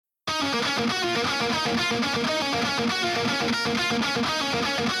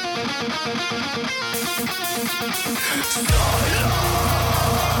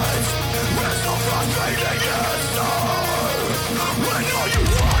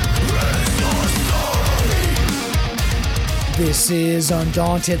This is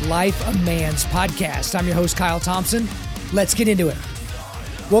Undaunted Life, a Man's Podcast. I'm your host, Kyle Thompson. Let's get into it.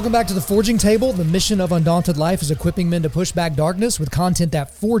 Welcome back to the Forging Table. The mission of Undaunted Life is equipping men to push back darkness with content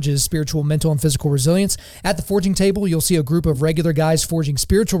that forges spiritual, mental, and physical resilience. At the Forging Table, you'll see a group of regular guys forging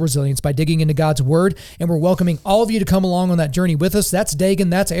spiritual resilience by digging into God's Word, and we're welcoming all of you to come along on that journey with us. That's Dagan,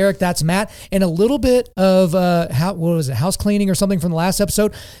 that's Eric, that's Matt, and a little bit of, house cleaning or something from the last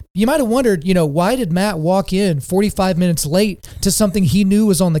episode. You might have wondered, why did Matt walk in 45 minutes late to something he knew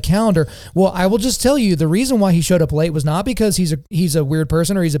was on the calendar? Well, I will just tell you, the reason why he showed up late was not because he's a weird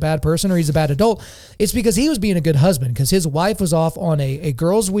person or he's a bad person or he's a bad adult. It's because he was being a good husband, because his wife was off on a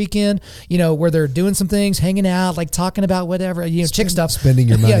girls' weekend, where they're doing some things, hanging out, like talking about whatever, chick stuff. Spending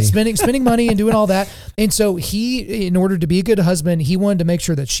your money. Yeah, spending money and doing all that. And so he, in order to be a good husband, he wanted to make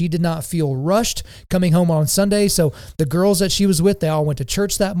sure that she did not feel rushed coming home on Sunday. So the girls that she was with, they all went to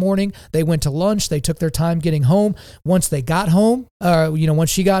church that morning. They went to lunch. They took their time getting home. Once they got home, once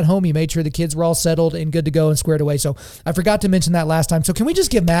she got home, he made sure the kids were all settled and good to go and squared away. So I forgot to mention that last time. So can we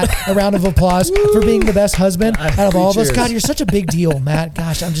just give Matt a round of applause for being the best husband out of all of us? God, you're such a big deal, Matt.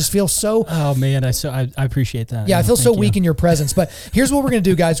 Gosh, I just feel so... Oh, man, I appreciate that. Yeah, I feel so weak in your presence. But here's what we're going to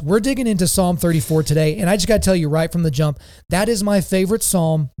do, guys. We're digging into Psalm 34 today, and I just got to tell you right from the jump, that is my favorite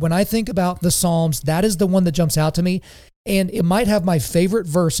psalm. When I think about the Psalms, that is the one that jumps out to me. And it might have my favorite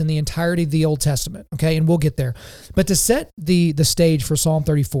verse in the entirety of the Old Testament, okay? And we'll get there. But to set the stage for Psalm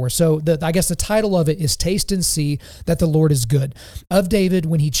 34, so I guess the title of it is Taste and See That the Lord is Good, of David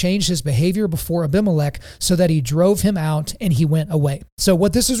when he changed his behavior before Abimelech so that he drove him out and he went away. So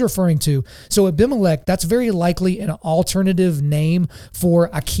what this is referring to, so Abimelech, that's very likely an alternative name for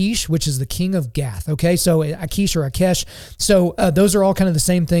Achish, which is the king of Gath, okay? So Achish or Akesh. So those are all kind of the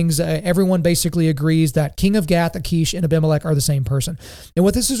same things. Everyone basically agrees that king of Gath, Achish, and Abimelech are the same person. And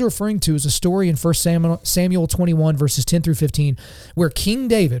what this is referring to is a story in 1 Samuel 21, verses 10 through 15, where King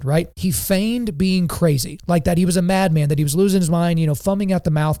David, right, he feigned being crazy, like that he was a madman, that he was losing his mind, foaming at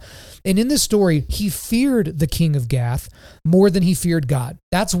the mouth. And in this story, he feared the king of Gath more than he feared God.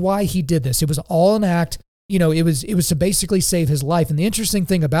 That's why he did this. It was all an act. It was to basically save his life. And the interesting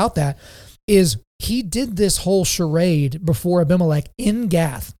thing about that is he did this whole charade before Abimelech in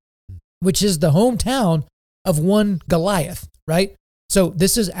Gath, which is the hometown of one Goliath, right? So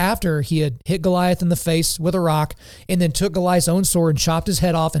this is after he had hit Goliath in the face with a rock and then took Goliath's own sword and chopped his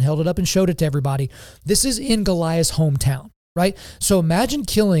head off and held it up and showed it to everybody. This is in Goliath's hometown, right? So imagine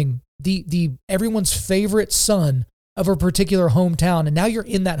killing the everyone's favorite son of a particular hometown, and now you're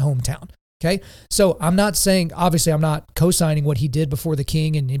in that hometown. Okay, so I'm not saying, obviously I'm not co-signing what he did before the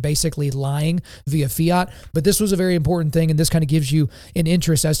king and basically lying via fiat, but this was a very important thing, and this kind of gives you an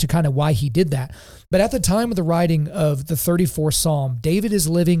interest as to kind of why he did that. But at the time of the writing of the 34th Psalm, David is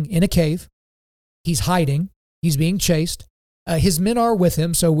living in a cave. He's hiding. He's being chased. His men are with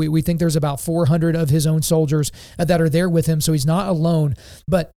him, so we think there's about 400 of his own soldiers that are there with him, so he's not alone.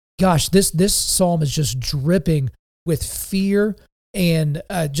 But gosh, this psalm is just dripping with fear. And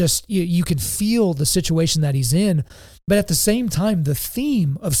just you can feel the situation that he's in. But at the same time, the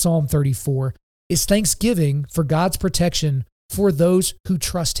theme of Psalm 34 is thanksgiving for God's protection for those who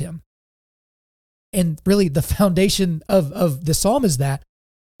trust him. And really the foundation of the psalm is that.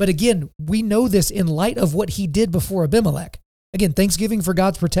 But again, we know this in light of what he did before Abimelech. Again, thanksgiving for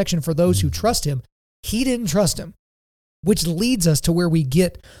God's protection for those who trust him. He didn't trust him, which leads us to where we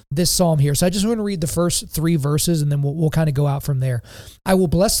get this psalm here. So I just want to read the first 3 verses, and then we'll kind of go out from there. I will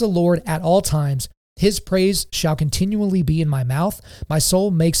bless the Lord at all times. His praise shall continually be in my mouth. My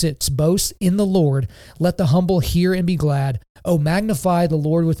soul makes its boast in the Lord. Let the humble hear and be glad. Oh, magnify the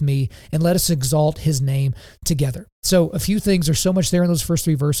Lord with me, and let us exalt his name together. So a few things, there's so much there in those first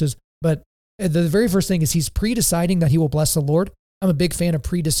 3 verses, but the very first thing is he's pre-deciding that he will bless the Lord. I'm a big fan of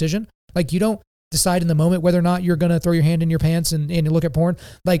pre-decision. Like, you don't decide in the moment whether or not you're going to throw your hand in your pants and look at porn.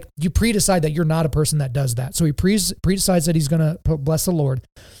 Like, you pre-decide that you're not a person that does that. So he pre-decides that he's going to bless the Lord.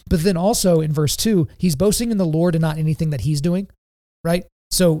 But then also in verse 2, he's boasting in the Lord and not anything that he's doing, right?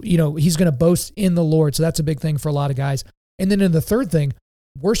 So, he's going to boast in the Lord. So that's a big thing for a lot of guys. And then in the third thing,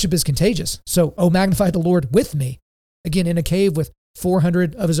 worship is contagious. So, oh, magnify the Lord with me. Again, in a cave with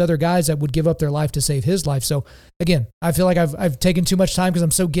 400 of his other guys that would give up their life to save his life. So again, I feel like I've taken too much time because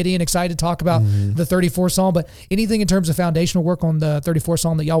I'm so giddy and excited to talk about the 34th Psalm, but anything in terms of foundational work on the 34th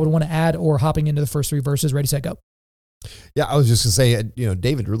Psalm that y'all would want to add, or hopping into the first 3 verses, ready, set, go. Yeah, I was just gonna say,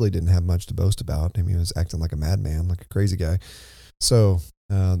 David really didn't have much to boast about. I mean, he was acting like a madman, like a crazy guy. So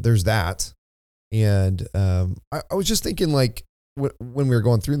there's that. And I was just thinking, like, when we were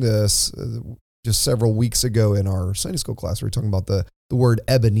going through this just several weeks ago in our Sunday school class, we were talking about the word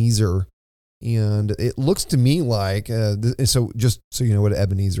Ebenezer. And it looks to me like, so just so you know what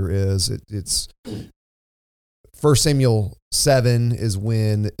Ebenezer is, it's 1 Samuel 7 is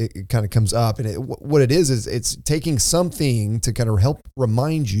when it kind of comes up. And what it is it's taking something to kind of help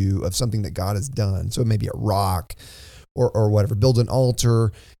remind you of something that God has done. So it may be a rock or whatever, build an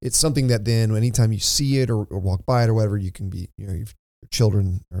altar. It's something that then anytime you see it or walk by it or whatever, you can be, your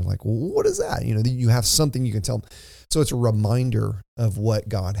children are like, well, what is that? You have something you can tell them. So it's a reminder of what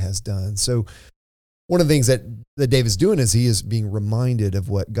God has done. So one of the things that David's doing is he is being reminded of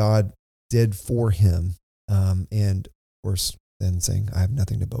what God did for him. And of course, then saying, I have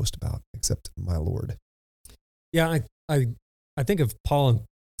nothing to boast about except my Lord. Yeah, I think of Paul and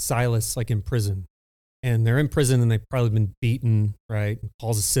Silas like in prison. And they're in prison and they've probably been beaten, right?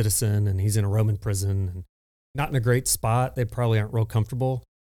 Paul's a citizen and he's in a Roman prison and not in a great spot. They probably aren't real comfortable,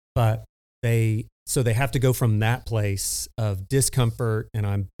 but they have to go from that place of discomfort and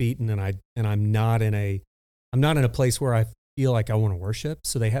I'm beaten and I'm not in a place where I feel like I want to worship.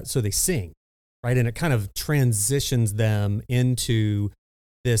 So they sing, right? And it kind of transitions them into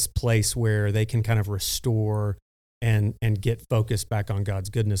this place where they can kind of restore and get focused back on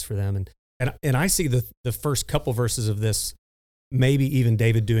God's goodness for them. And I see the first couple verses of this, maybe even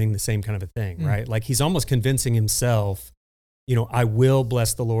David doing the same kind of a thing, right? Like he's almost convincing himself, I will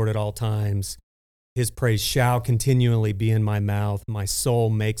bless the Lord at all times. His praise shall continually be in my mouth. My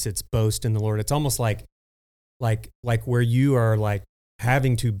soul makes its boast in the Lord. It's almost like where you are like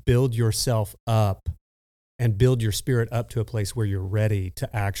having to build yourself up and build your spirit up to a place where you're ready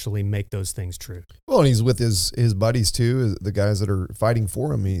to actually make those things true. Well, and he's with his buddies too, the guys that are fighting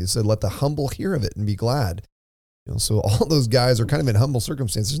for him. He said, let the humble hear of it and be glad. So all those guys are kind of in humble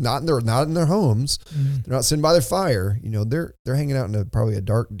circumstances, not in their homes. They're not sitting by their fire. They're hanging out in probably a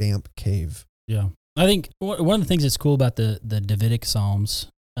dark, damp cave. Yeah. I think one of the things that's cool about the Davidic Psalms,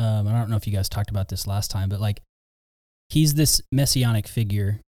 I don't know if you guys talked about this last time, but like he's this messianic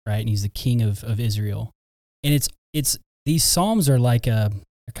figure, right? And he's the king of Israel. And it's these Psalms are like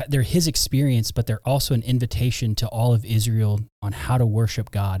they're his experience, but they're also an invitation to all of Israel on how to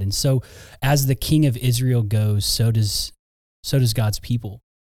worship God. And so as the king of Israel goes, so does God's people.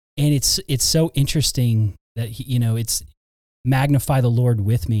 And it's so interesting that it's magnify the Lord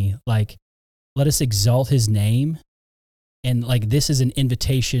with me. Like, let us exalt his name. And like, this is an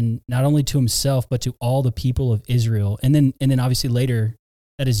invitation, not only to himself, but to all the people of Israel. And then obviously later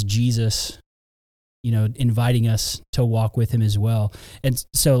that is Jesus, inviting us to walk with him as well. And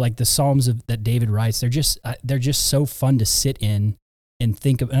so like the Psalms that David writes, they're just so fun to sit in and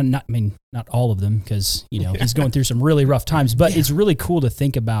think of, not all of them, because, he's going through some really rough times, but it's really cool to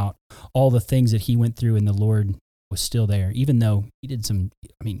think about all the things that he went through and the Lord was still there, even though he did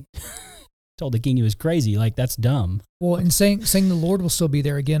told the king he was crazy. Like, that's dumb. Well, and saying the Lord will still be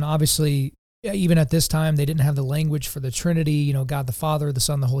there again, obviously, even at this time, they didn't have the language for the Trinity, God the Father, the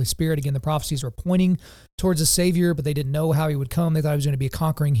Son, the Holy Spirit. Again, the prophecies were pointing towards a Savior, but they didn't know how he would come. They thought he was going to be a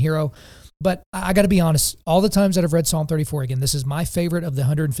conquering hero. But I got to be honest, all the times that I've read Psalm 34, again, this is my favorite of the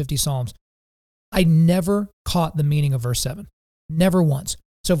 150 Psalms, I never caught the meaning of verse 7. Never once.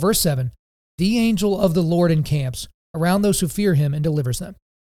 So verse 7, the angel of the Lord encamps around those who fear him and delivers them.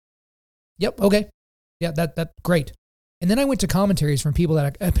 Yep, okay. Yeah, that's great. And then I went to commentaries from people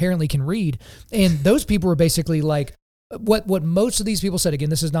that apparently can read, and those people were basically like, what most of these people said, again,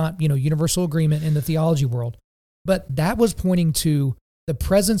 this is not, universal agreement in the theology world, but that was pointing to the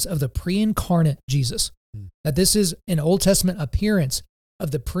presence of the pre-incarnate Jesus, that this is an Old Testament appearance of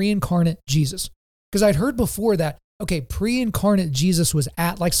the pre-incarnate Jesus. Because I'd heard before that, okay, pre-incarnate Jesus was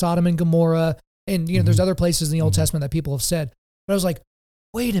at like Sodom and Gomorrah, and, there's other places in the Old Testament that people have said, but I was like,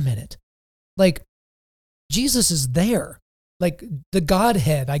 wait a minute, like, Jesus is there. Like the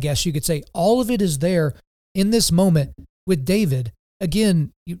Godhead, I guess you could say, all of it is there in this moment with David.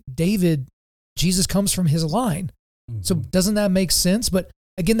 Again, Jesus comes from his line. So doesn't that make sense? But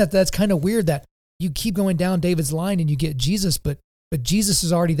again, that's kind of weird that you keep going down David's line and you get Jesus, but Jesus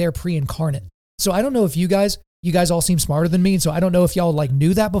is already there pre-incarnate. So I don't know if you guys all seem smarter than me. And so I don't know if y'all like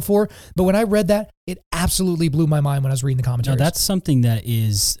knew that before, but when I read that, it absolutely blew my mind when I was reading the commentaries. No, that's something that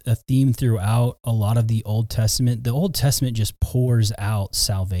is a theme throughout a lot of the Old Testament. The Old Testament just pours out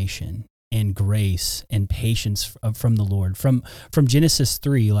salvation and grace and patience from the Lord. From Genesis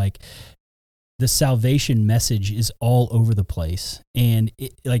 3, like the salvation message is all over the place. And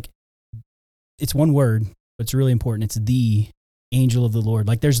it's one word, but it's really important. It's the angel of the Lord.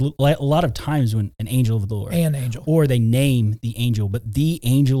 Like there's a lot of times when an angel of the Lord, An angel. or they name the angel, but the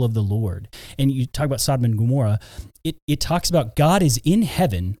angel of the Lord. And you talk about Sodom and Gomorrah. It talks about God is in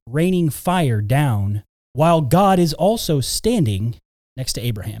heaven raining fire down while God is also standing next to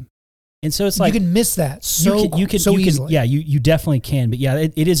Abraham. And so it's like you can miss that so easily. Yeah, you definitely can. But yeah,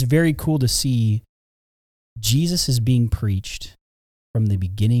 it is very cool to see Jesus is being preached from the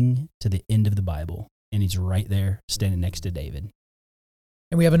beginning to the end of the Bible, and he's right there standing next to David.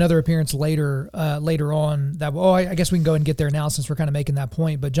 And we have another appearance later on that, I guess we can go and get there now since we're kind of making that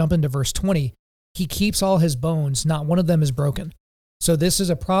point, but jump into verse 20. He keeps all his bones, not one of them is broken. So this is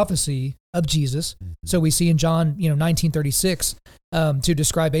a prophecy of Jesus. So we see in John 19:36 to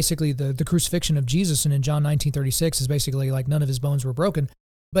describe basically the crucifixion of Jesus, and in John 19:36 is basically like none of his bones were broken.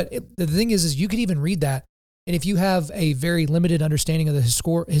 But the thing is you could even read that, and if you have a very limited understanding of the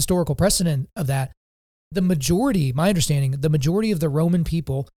historical precedent of that, my understanding, the majority of the Roman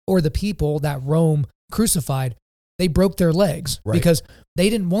people, or the people that Rome crucified, they broke their legs because they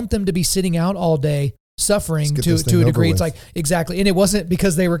didn't want them to be sitting out all day suffering to a degree. It's like, exactly. And it wasn't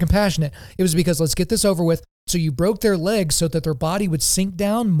because they were compassionate. It was because let's get this over with. So you broke their legs so that their body would sink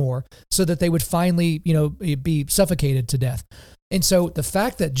down more so that they would finally, be suffocated to death. And so the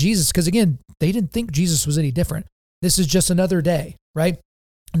fact that Jesus, because again, they didn't think Jesus was any different. This is just another day, right?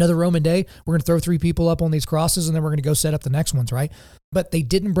 Another Roman day. We're going to throw 3 people up on these crosses and then we're going to go set up the next ones, right? But they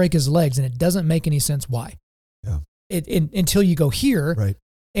didn't break his legs, and it doesn't make any sense why. Yeah. Until you go here. Right.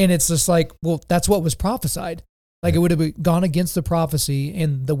 And it's just like, well, that's what was prophesied. Like it would have gone against the prophecy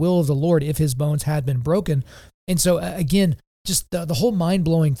and the will of the Lord if his bones had been broken. And so again, just the whole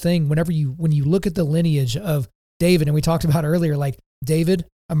mind-blowing thing, when you look at the lineage of David, and we talked about earlier, like David,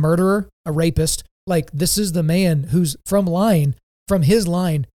 a murderer, a rapist, like this is the man who's from his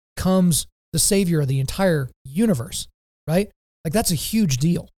line comes the savior of the entire universe, right? Like that's a huge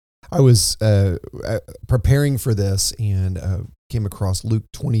deal. I was preparing for this and came across Luke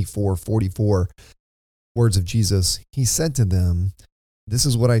 24:44, words of Jesus. He said to them, "This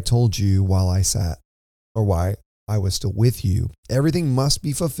is what I told you while I was still with you. Everything must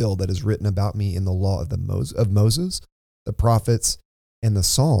be fulfilled that is written about me in the law of Moses, the prophets, and the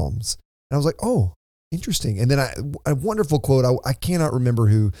Psalms." And I was like, oh, interesting. And then a wonderful quote. I cannot remember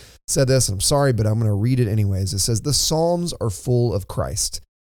who said this. I'm sorry, but I'm going to read it anyways. It says, "The Psalms are full of Christ.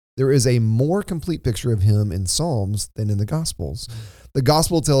 There is a more complete picture of him in Psalms than in the Gospels. The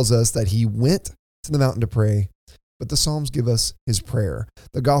Gospel tells us that he went to the mountain to pray, but the Psalms give us his prayer.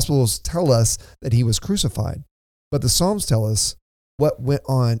 The Gospels tell us that he was crucified, but the Psalms tell us what went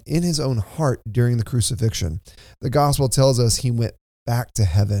on in his own heart during the crucifixion. The Gospel tells us he went back to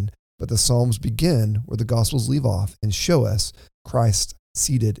heaven, but the Psalms begin where the Gospels leave off and show us Christ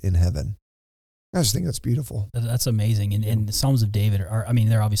seated in heaven." I just think that's beautiful. That's amazing. And the Psalms of David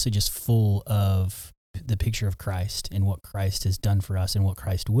they're obviously just full of the picture of Christ and what Christ has done for us and what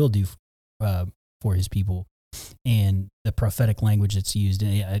Christ will do for his people, and the prophetic language that's used.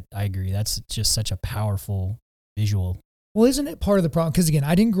 And I agree. That's just such a powerful visual. Well, isn't it part of the problem? Because again,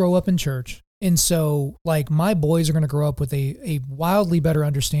 I didn't grow up in church. And so like my boys are going to grow up with a wildly better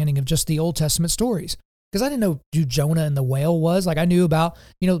understanding of just the Old Testament stories. Because I didn't know who Jonah and the whale was. Like I knew about,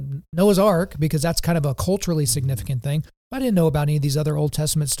 Noah's Ark because that's kind of a culturally significant thing. I didn't know about any of these other Old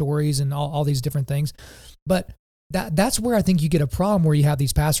Testament stories and all these different things. But that's where I think you get a problem where you have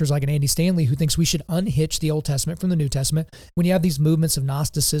these pastors like an Andy Stanley who thinks we should unhitch the Old Testament from the New Testament. When you have these movements of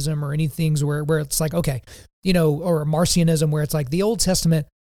Gnosticism or any things where it's like, okay, or Marcionism where it's like the Old Testament,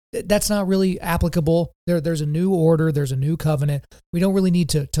 that's not really applicable. There's a new order. There's a new covenant. We don't really need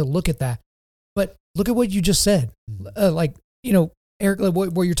to look at that. But look at what you just said. Eric,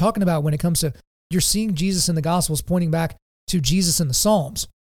 what you're talking about when it comes to, you're seeing Jesus in the Gospels pointing back to Jesus in the Psalms.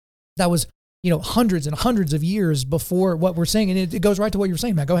 That was, hundreds and hundreds of years before what we're saying. And it goes right to what you're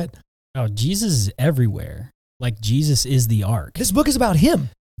saying, Matt. Go ahead. Oh, Jesus is everywhere. Like Jesus is the ark. This book is about him.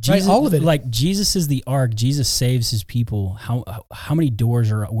 Jesus, right? All of it. Like Jesus is the ark. Jesus saves his people. How many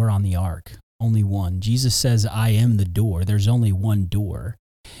doors were on the ark? Only one. Jesus says, "I am the door." There's only one door.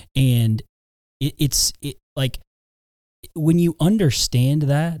 And it's like when you understand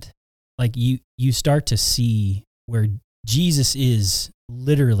that, like you start to see where Jesus is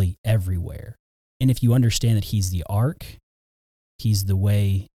literally everywhere. And if you understand that he's the ark, he's the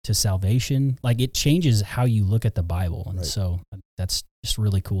way to salvation, like it changes how you look at the Bible. And so that's just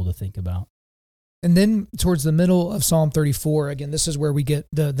really cool to think about. And then towards the middle of Psalm 34, again, this is where we get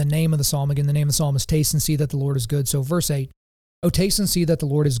the name of the psalm. Again, the name of the psalm is "Taste and See that the Lord is Good." So verse 8, "Oh, taste and see that the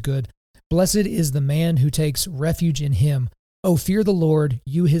Lord is good. Blessed is the man who takes refuge in him. Oh, fear the Lord,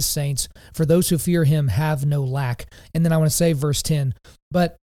 you his saints, for those who fear him have no lack. And then I want to say verse 10,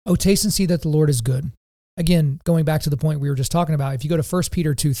 but oh, taste and see that the Lord is good. Again, going back to the point we were just talking about, if you go to 1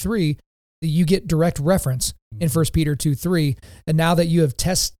 Peter 2:3, you get direct reference in 1 Peter 2:3, and now that you have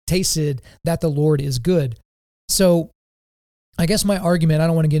tasted that the Lord is good. So I guess my argument, I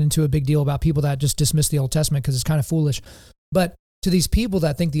don't want to get into a big deal about people that just dismiss the Old Testament because it's kind of foolish, but to these people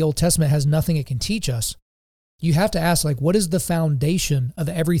that think the Old Testament has nothing it can teach us, you have to ask, like, what is the foundation of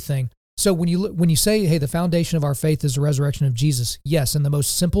everything? So when you say, hey, the foundation of our faith is the resurrection of Jesus, yes, in the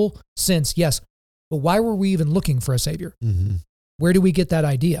most simple sense, yes. But why were we even looking for a Savior? Mm-hmm. Where do we get that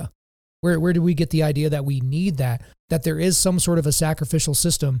idea? Where do we get the idea that we need that there is some sort of a sacrificial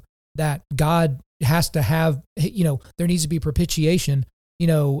system that God has to have, there needs to be propitiation,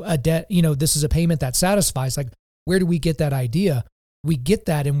 a debt, this is a payment that satisfies. Like, where do we get that idea? We get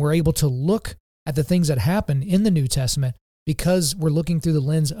that, and we're able to look at the things that happen in the New Testament because we're looking through the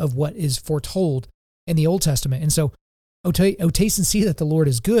lens of what is foretold in the Old Testament. And so, taste and see that the Lord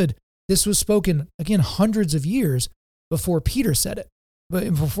is good. This was spoken, again, hundreds of years before Peter said it, but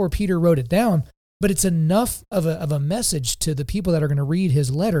before Peter wrote it down. But it's enough of a message to the people that are going to read his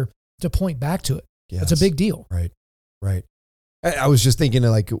letter to point back to it. Yes. It's a big deal. Right. I was just thinking,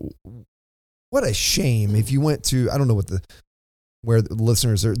 like, what a shame if you went to, I don't know where the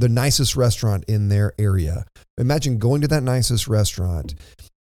listeners are, the nicest restaurant in their area. Imagine going to that nicest restaurant,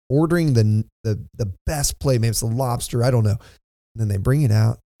 ordering the best plate, maybe it's the lobster, I don't know. And then they bring it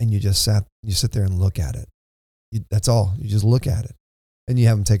out and you sit there and look at it. That's all. You just look at it and you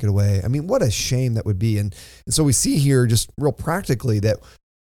have them take it away. I mean, what a shame that would be. And so we see here just real practically that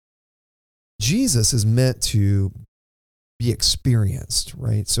Jesus is meant to be experienced,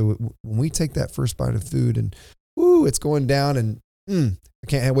 right? So when we take that first bite of food and it's going down and I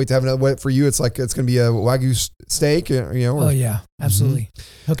can't wait to have another. For you, it's like it's going to be a Wagyu steak, Oh yeah, absolutely.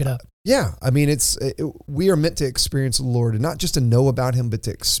 Mm-hmm. Hook it up. Yeah, I mean, we are meant to experience the Lord, and not just to know about Him, but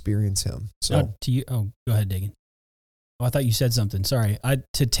to experience Him. So go ahead, Dagan. Oh, I thought you said something. Sorry.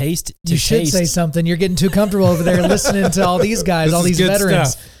 You should say something. You're getting too comfortable over there listening to all these guys, all these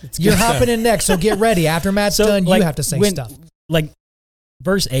veterans. You're hopping in next, so get ready. After Matt's done, you have to say stuff. Like,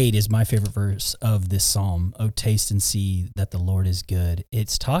 verse 8 is my favorite verse of this psalm. Oh, taste and see that the Lord is good.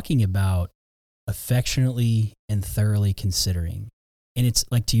 It's talking about affectionately and thoroughly considering. And it's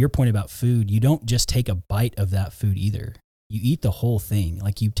like, to your point about food, you don't just take a bite of that food either. You eat the whole thing.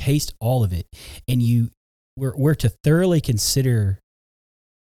 Like, you taste all of it. And we're to thoroughly consider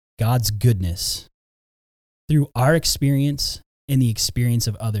God's goodness through our experience and the experience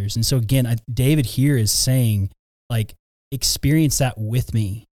of others. And so again, David here is saying, like, experience that with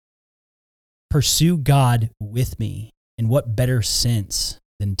me. Pursue God with me. And what better sense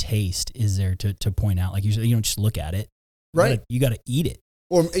than taste is there to point out? Like, you don't just look at it. Right. You got to eat it.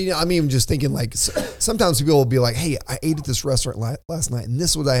 Or, I'm even just thinking, like, sometimes people will be like, hey, I ate at this restaurant last night and this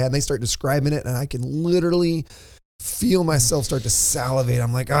is what I had. And they start describing it and I can literally feel myself start to salivate.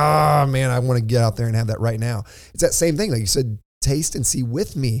 I'm like, oh man, I want to get out there and have that right now. It's that same thing. Like you said, taste and see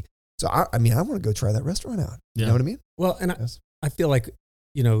with me. So, I want to go try that restaurant out. You know what I mean? Well, and I feel like,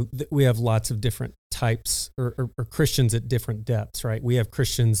 we have lots of different types or Christians at different depths, right? We have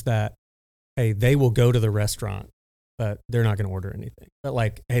Christians that, hey, they will go to the restaurant, but they're not going to order anything. But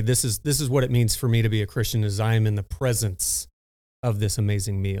like, hey, this is what it means for me to be a Christian, is I am in the presence of this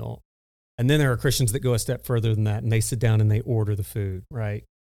amazing meal. And then there are Christians that go a step further than that, and they sit down and they order the food, right?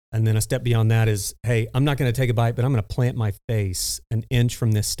 And then a step beyond that is, hey, I'm not going to take a bite, but I'm going to plant my face an inch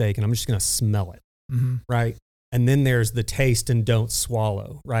from this steak, and I'm just going to smell it, right? And then there's the taste and don't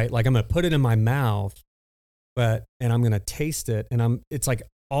swallow, right? Like, I'm going to put it in my mouth, and I'm going to taste it, and it's like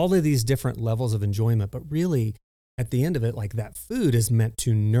all of these different levels of enjoyment. But really, at the end of it, like, that food is meant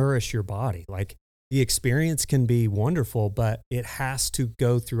to nourish your body. Like, the experience can be wonderful, but it has to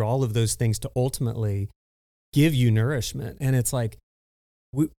go through all of those things to ultimately give you nourishment. And it's like,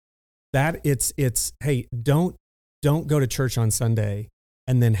 hey, don't go to church on Sunday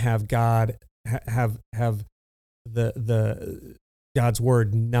and then have God have the God's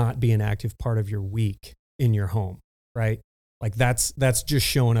word not be an active part of your week in your home, right? Like, that's just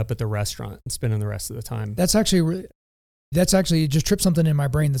showing up at the restaurant and spending the rest of the time. That's actually it just tripped something in my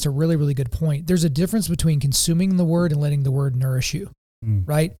brain. That's a really, really good point. There's a difference between consuming the word and letting the word nourish you.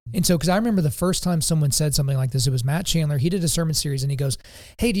 Right. And so, because I remember the first time someone said something like this, it was Matt Chandler. He did a sermon series and he goes,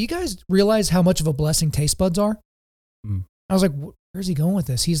 hey, do you guys realize how much of a blessing taste buds are? I was like, where's he going with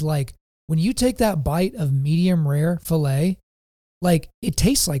this? He's like, when you take that bite of medium rare filet, like, it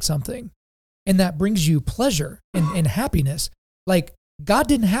tastes like something, and that brings you pleasure and happiness. Like, God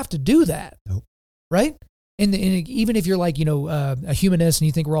didn't have to do that. Nope. Right. And even if you're like, a humanist and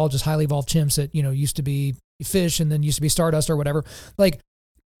you think we're all just highly evolved chimps that, used to be fish and then used to be stardust or whatever, like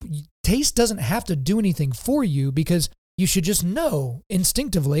taste doesn't have to do anything for you, because you should just know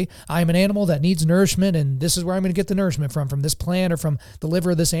instinctively, I'm an animal that needs nourishment, and this is where I'm going to get the nourishment from this plant or from the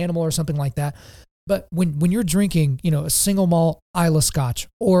liver of this animal or something like that. But when you're drinking, a single malt Islay Scotch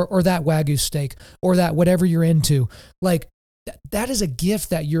or that Wagyu steak or that whatever you're into, like that is a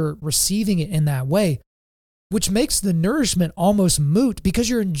gift that you're receiving it in that way, which makes the nourishment almost moot because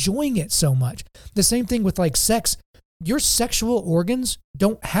you're enjoying it so much. The same thing with like sex. Your sexual organs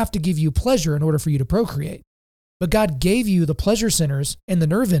don't have to give you pleasure in order for you to procreate. But God gave you the pleasure centers and the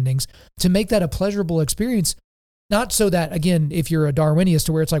nerve endings to make that a pleasurable experience. Not so that, again, if you're a Darwinian,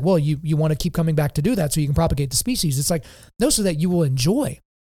 to where it's like, well, you want to keep coming back to do that so you can propagate the species. It's like, no, so that you will enjoy,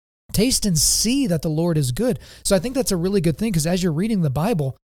 taste and see that the Lord is good. So I think that's a really good thing, because as you're reading the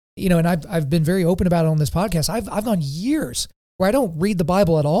Bible, and I've been very open about it on this podcast, I've gone years where I don't read the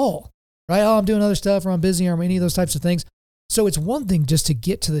Bible at all, right? Oh, I'm doing other stuff, or I'm busy, or any of those types of things. So it's one thing just to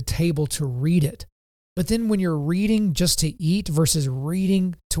get to the table to read it. But then when you're reading just to eat versus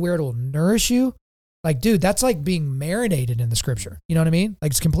reading to where it'll nourish you, like, dude, that's like being marinated in the scripture. You know what I mean?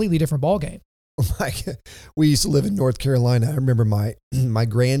 Like, it's a completely different ballgame. Like, we used to live in North Carolina. I remember my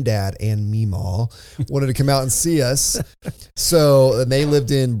granddad and Meemaw wanted to come out and see us. So, and they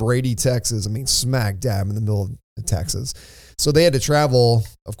lived in Brady, Texas. I mean, smack dab in the middle of Texas. So they had to travel,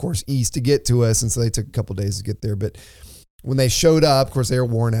 of course, east to get to us. And so they took a couple of days to get there. But when they showed up, of course, they were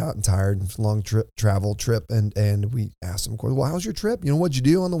worn out and tired. It was a long travel trip. And we asked them, of course, well, how's your trip? What'd you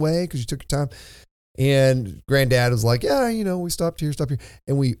do on the way? Because you took your time. And granddad was like, yeah, we stopped here.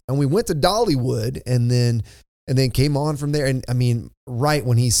 And we went to Dollywood and then came on from there. And I mean, right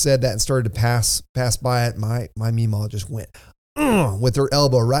when he said that and started to pass by it, my Meemaw just went with her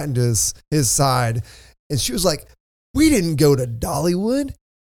elbow right into his side. And she was like, we didn't go to Dollywood.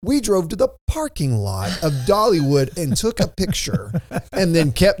 We drove to the parking lot of Dollywood and took a picture and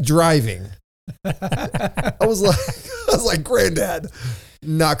then kept driving. I was like, granddad,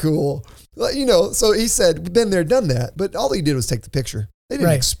 not cool. So he said, been there, done that. But all he did was take the picture. They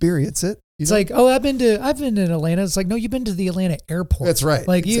didn't experience it. It's like, oh, I've been in Atlanta. It's like, no, you've been to the Atlanta airport. That's right.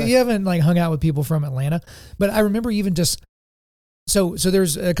 Like you haven't like hung out with people from Atlanta. But I remember even just, so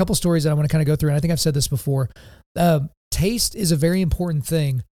there's a couple stories that I want to kind of go through. And I think I've said this before. Taste is a very important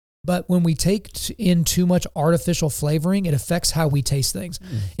thing. But when we take in too much artificial flavoring, it affects how we taste things.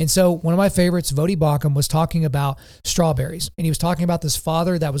 And so one of my favorites, Vodi Bakum, was talking about strawberries. And he was talking about this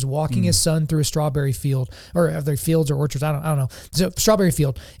father that was walking his son through a strawberry field, or are they fields or orchards? I don't know. So strawberry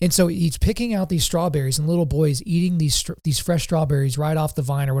field. And so he's picking out these strawberries, and little boys eating these fresh strawberries right off the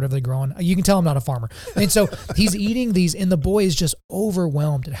vine or whatever they're growing. You can tell I'm not a farmer. And so he's eating these, and the boy is just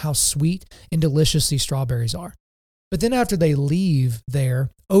overwhelmed at how sweet and delicious these strawberries are. But then after they leave there,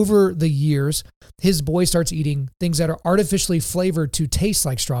 over the years, his boy starts eating things that are artificially flavored to taste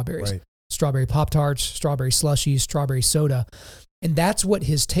like strawberries. Right. Strawberry Pop-Tarts, strawberry slushies, strawberry soda. And that's what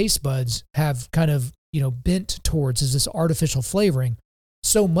his taste buds have kind of, bent towards, is this artificial flavoring.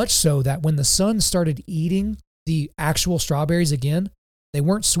 So much so that when the son started eating the actual strawberries again, they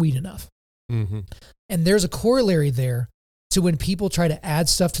weren't sweet enough. Mm-hmm. And there's a corollary there to when people try to add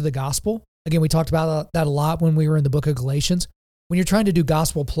stuff to the gospel. Again, we talked about that a lot when we were in the book of Galatians. When you're trying to do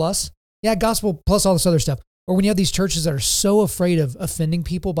gospel plus all this other stuff, or when you have these churches that are so afraid of offending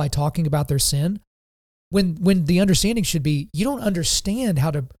people by talking about their sin, when the understanding should be, you don't understand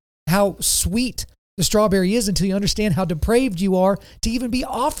how sweet the strawberry is until you understand how depraved you are to even be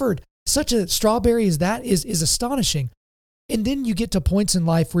offered such a strawberry as that is astonishing. And then you get to points in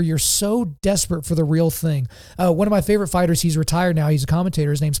life where you're so desperate for the real thing. One of my favorite fighters, he's retired now. He's a commentator.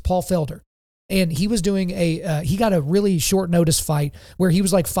 His name's Paul Felder. And he was doing he got a really short notice fight where he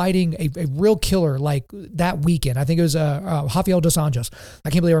was like fighting a real killer like that weekend. I think it was Rafael dos Anjos.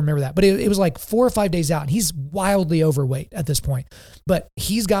 I can't believe I remember that. But it was like 4 or 5 days out, and he's wildly overweight at this point. But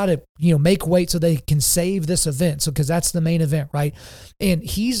he's got to, make weight so they can save this event. So, because that's the main event, right? And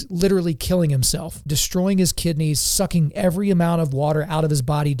he's literally killing himself, destroying his kidneys, sucking every amount of water out of his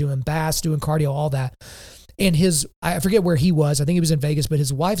body, doing baths, doing cardio, all that. And I forget where he was. I think he was in Vegas, but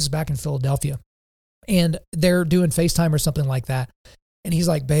his wife is back in Philadelphia, and they're doing FaceTime or something like that. And he's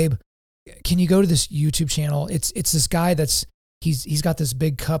like, babe, can you go to this YouTube channel? It's this guy he's got this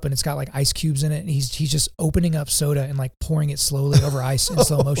big cup, and it's got like ice cubes in it. And he's just opening up soda and like pouring it slowly over ice in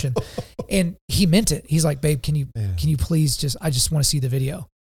slow motion. And he meant it. He's like, babe, can you please I just want to see the video.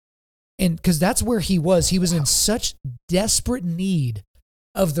 And cause that's where he was in such desperate need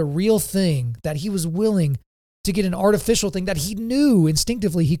of the real thing that he was willing to get an artificial thing that he knew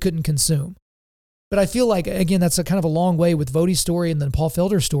instinctively he couldn't consume. But I feel like, again, that's a kind of a long way with Vodie's story and then Paul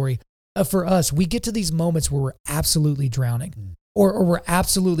Felder's story. For us, we get to these moments where we're absolutely drowning or we're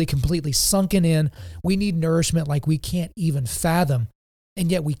absolutely completely sunken in. We need nourishment like we can't even fathom.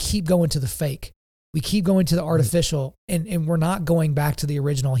 And yet we keep going to the fake. We keep going to the artificial, and we're not going back to the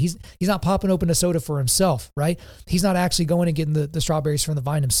original. He's not popping open a soda for himself, right? He's not actually going and getting the strawberries from the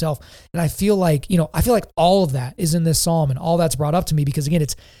vine himself. And I feel like all of that is in this psalm, and all that's brought up to me because, again,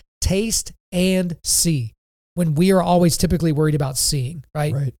 it's taste and see, when we are always typically worried about seeing,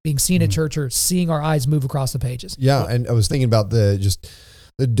 right? Being seen at church or seeing our eyes move across the pages. Yeah, and I was thinking about the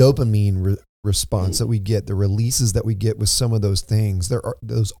dopamine response that we get, the releases that we get with some of those things. There are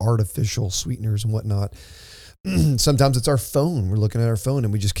those artificial sweeteners and whatnot. Sometimes it's our phone. We're looking at our phone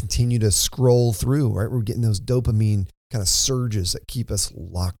and we just continue to scroll through, right? We're getting those dopamine kind of surges that keep us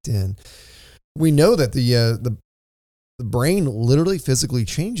locked in. We know that the brain literally physically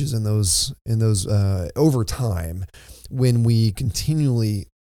changes in those over time when we continually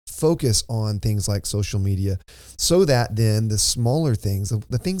focus on things like social media, so that then the smaller things,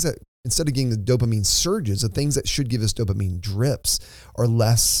 the things that instead of getting the dopamine surges, the things that should give us dopamine drips are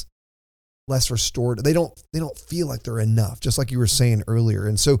less restored. They don't feel like they're enough, just like you were saying earlier.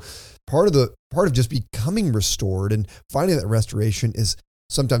 And so part of just becoming restored and finding that restoration is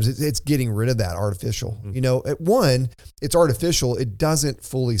sometimes it's getting rid of that artificial. At one, it's artificial. It doesn't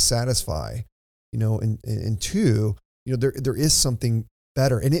fully satisfy, and two, there is something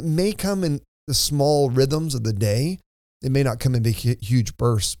better, and it may come in the small rhythms of the day. It may not come in big, huge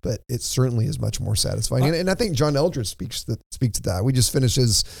bursts, but it certainly is much more satisfying. And I think John Eldredge speaks to that. We just finished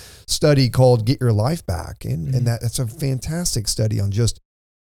his study called Get Your Life Back. And that's a fantastic study on just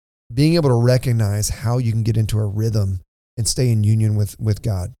being able to recognize how you can get into a rhythm and stay in union with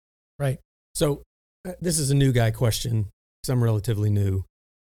God. Right. So this is a new guy question, because I'm relatively new.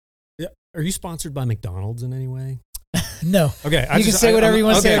 Are you sponsored by McDonald's in any way? No. Okay. You can say whatever you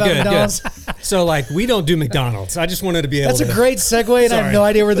want to say about McDonald's. Good. So we don't do McDonald's. I just wanted to be able to. That's a great segue, and I have no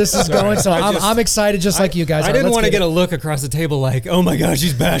idea where this is going. So I'm excited just like you guys. I didn't want to get a look across the table like, oh my gosh,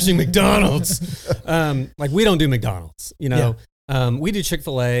 he's bashing McDonald's. We don't do McDonald's, we do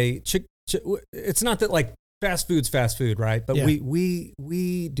Chick-fil-A. It's not that like fast food's fast food, right? But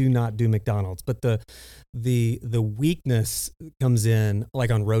we do not do McDonald's. But the weakness comes in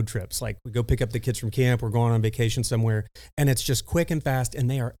like on road trips. Like we go pick up the kids from camp, we're going on vacation somewhere, and it's just quick and fast, and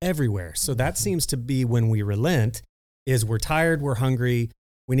they are everywhere. So that seems to be when we relent, is we're tired, we're hungry,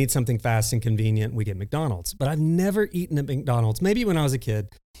 we need something fast and convenient, we get McDonald's. But I've never eaten at McDonald's, maybe when I was a kid,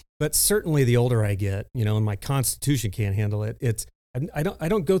 but certainly the older I get, and my constitution can't handle it. I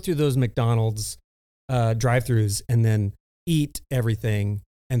don't go through those McDonald's drive-throughs and then eat everything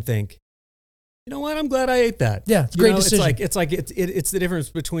and think, you know what? I'm glad I ate that. Yeah, it's a great decision. It's the difference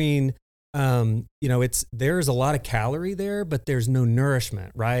between, there's a lot of calorie there, but there's no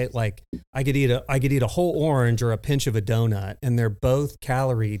nourishment, right? Like I could eat a whole orange or a pinch of a donut, and they're both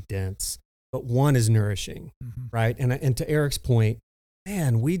calorie dense, but one is nourishing, right? And to Eric's point,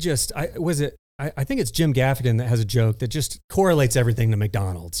 man, I think it's Jim Gaffigan that has a joke that just correlates everything to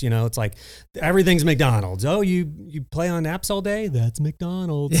McDonald's. It's like everything's McDonald's. Oh, you play on apps all day? That's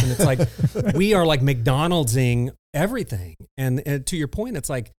McDonald's. And it's like we are like McDonald'sing everything. And to your point, it's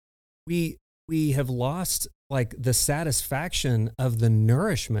like we have lost like the satisfaction of the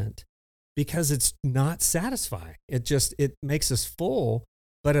nourishment because it's not satisfying. It makes us full,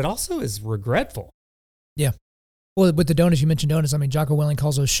 but it also is regretful. Yeah. Well, with the donuts, you mentioned donuts. I mean, Jocko Willing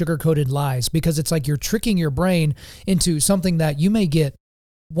calls those sugar-coated lies, because it's like you're tricking your brain into something that you may get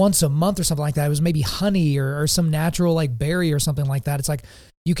once a month or something like that. It was maybe honey or some natural like berry or something like that. It's like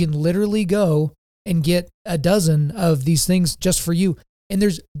you can literally go and get a dozen of these things just for you. And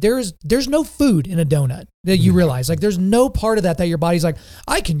there's no food in a donut that you realize. Like there's no part of that your body's like,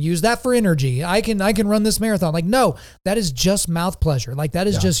 I can use that for energy. I can run this marathon. Like, no, that is just mouth pleasure. Like that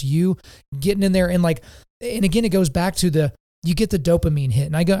is just you getting in there and like. And again, it goes back to you get the dopamine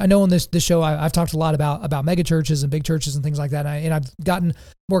hit. And I know on this show, I've talked a lot about mega churches and big churches and things like that. And I've gotten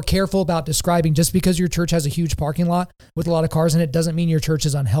more careful about describing, just because your church has a huge parking lot with a lot of cars in it doesn't mean your church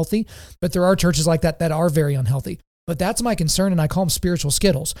is unhealthy. But there are churches like that are very unhealthy. But that's my concern. And I call them spiritual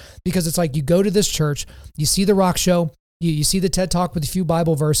Skittles, because it's like you go to this church, you see the rock show, you see the TED Talk with a few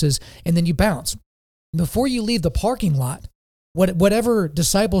Bible verses, and then you bounce. Before you leave the parking lot, whatever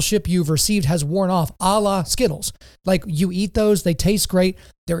discipleship you've received has worn off, a la Skittles. Like you eat those, they taste great.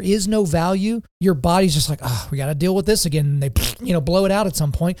 There is no value. Your body's just like, we got to deal with this again. And they, blow it out at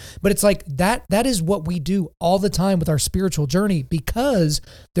some point. But it's like that is what we do all the time with our spiritual journey, because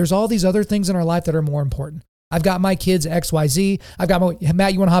there's all these other things in our life that are more important. I've got my kids XYZ. I've got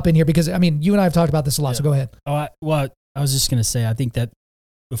Matt, you want to hop in here? Because, I mean, you and I have talked about this a lot, so go ahead. Oh, I was just going to say, I think that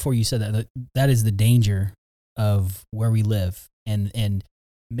before you said that is the danger of where we live and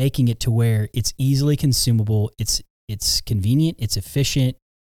making it to where it's easily consumable. It's convenient, it's efficient.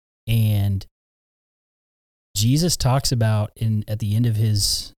 And Jesus talks about at the end of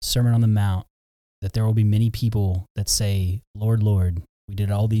his Sermon on the Mount that there will be many people that say, Lord, Lord, we did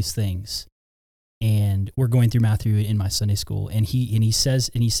all these things. And we're going through Matthew in my Sunday school. And he says,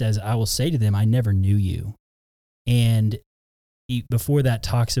 I will say to them, I never knew you. And he, before that,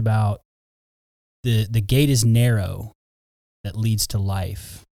 talks about the gate is narrow that leads to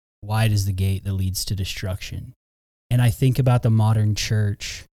life. Wide is the gate that leads to destruction. And I think about the modern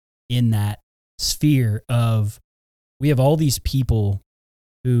church in that sphere of, we have all these people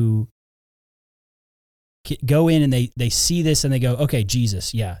who go in and they see this and they go, okay,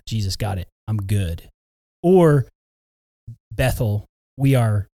 Jesus, got it. I'm good. Or Bethel, we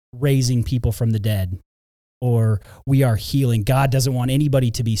are raising people from the dead. Or we are healing. God doesn't want anybody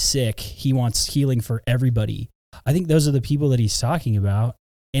to be sick. He wants healing for everybody. I think those are the people that he's talking about.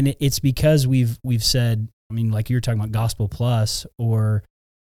 And it's because we've said, I mean, like you're talking about Gospel Plus, or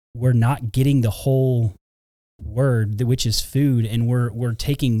we're not getting the whole word, which is food, and we're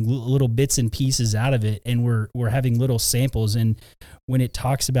taking little bits and pieces out of it, and we're having little samples. And when it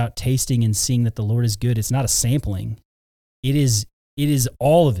talks about tasting and seeing that the Lord is good, it's not a sampling. It is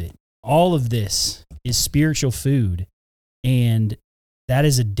all of it. All of this is spiritual food, and that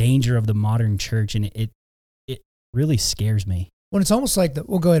is a danger of the modern church, and it really scares me. When it's almost like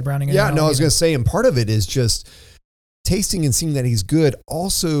well, go ahead, Browning. Yeah, no, I was going to say, and part of it is just tasting and seeing that he's good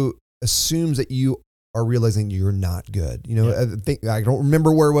also assumes that you are realizing you're not good. You know, yeah. I don't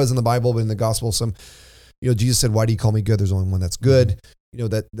remember where it was in the Bible, but in the gospel, Jesus said, why do you call me good? There's only one that's good. You know,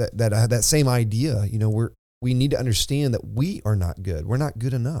 that same idea, you know, we need to understand that we are not good. We're not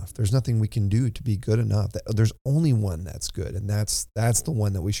good enough. There's nothing we can do to be good enough. There's only one that's good, and that's the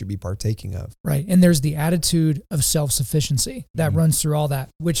one that we should be partaking of. Right, and there's the attitude of self-sufficiency that runs through all that,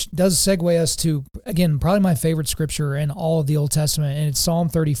 which does segue us to, again, probably my favorite scripture in all of the Old Testament, and it's Psalm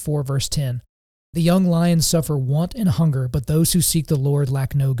 34, verse 10. The young lions suffer want and hunger, but those who seek the Lord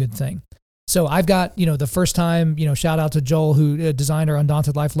lack no good thing. So I've got, the first time, shout out to Joel, who designed our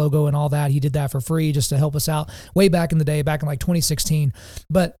Undaunted Life logo and all that. He did that for free just to help us out way back in the day, back in like 2016.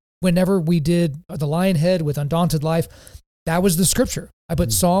 But whenever we did the lion head with Undaunted Life, that was the scripture. I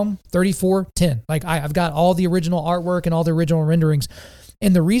put Psalm 34:10. Like I've got all the original artwork and all the original renderings.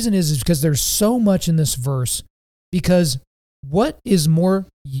 And the reason is because there's so much in this verse, because what is more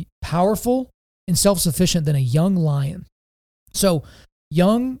powerful and self-sufficient than a young lion? So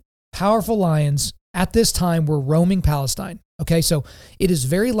young, powerful lions at this time were roaming Palestine. Okay, so it is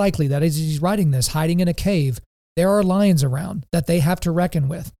very likely that as he's writing this, hiding in a cave, there are lions around that they have to reckon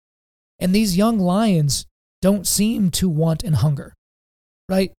with. And these young lions don't seem to want and hunger,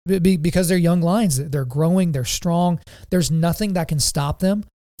 right? Because they're young lions. They're growing, they're strong. There's nothing that can stop them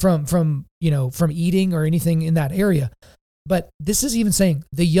from eating or anything in that area. But this is even saying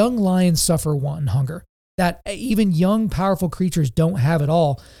the young lions suffer want and hunger, that even young, powerful creatures don't have it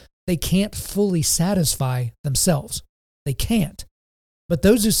all. They can't fully satisfy themselves. They can't. But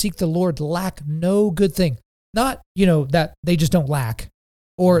those who seek the Lord lack no good thing. Not, that they just don't lack,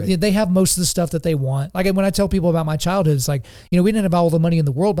 or right. They have most of the stuff that they want. Like when I tell people about my childhood, it's like, we didn't have all the money in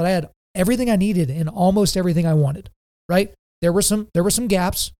the world, but I had everything I needed and almost everything I wanted, right? There were some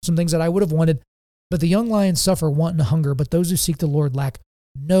gaps, some things that I would have wanted, but the young lions suffer want and hunger, but those who seek the Lord lack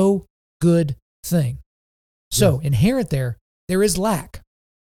no good thing. So inherent there is lack,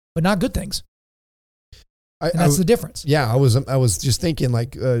 but not good things. And that's the difference. Yeah, I was just thinking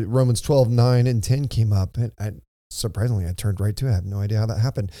like Romans 12:9 and 10 came up, and surprisingly I turned right to it. I have no idea how that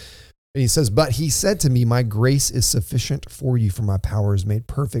happened. And he says, but he said to me, my grace is sufficient for you, for my power is made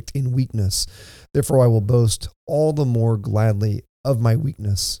perfect in weakness. Therefore I will boast all the more gladly of my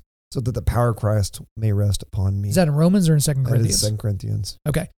weakness, so that the power of Christ may rest upon me. Is that in Romans or in 2 Corinthians? That is 2 Corinthians.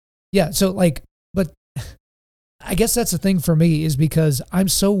 Okay. Yeah, so but I guess that's the thing for me, is because I'm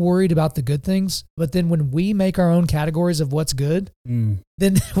so worried about the good things, but then when we make our own categories of what's good,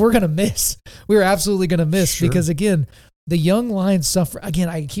 then we're going to miss. We're absolutely going to miss because, again, the young lions suffer. Again,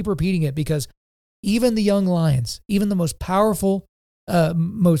 I keep repeating it because even the young lions, even the most powerful,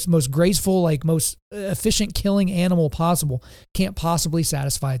 most graceful, like most efficient killing animal possible, can't possibly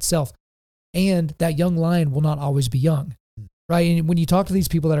satisfy itself. And that young lion will not always be young, right? And when you talk to these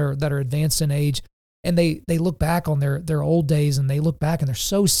people that are advanced in age, and they look back on their old days, and they look back and they're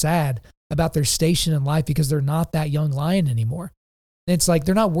so sad about their station in life because they're not that young lion anymore. And it's like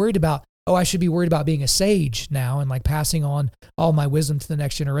they're not worried about oh, I should be worried about being a sage now and like passing on all my wisdom to the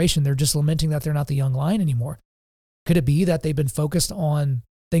next generation. They're just lamenting that they're not the young lion anymore. Could it be that they've been focused on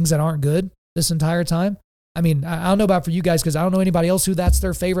things that aren't good this entire time? I mean, I don't know about for you guys, because I don't know anybody else who that's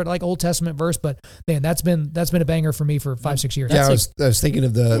their favorite like Old Testament verse, but man, that's been a banger for me for 5-6 years. Yeah, I was thinking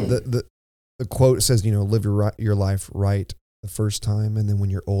of the quote. It says, live your life right the first time, and then when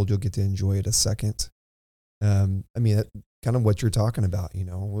you're old, you'll get to enjoy it a second. I mean, that, kind of what you're talking about.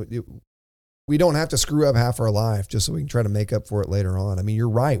 We don't have to screw up half our life just so we can try to make up for it later on. I mean, you're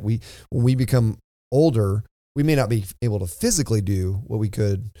right. When we become older, we may not be able to physically do what we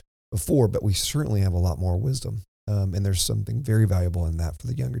could before, but we certainly have a lot more wisdom. And there's something very valuable in that for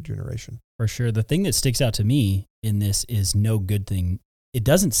the younger generation. For sure. The thing that sticks out to me in this is no good thing. It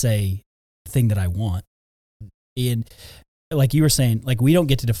doesn't say thing that I want. And like you were saying, like we don't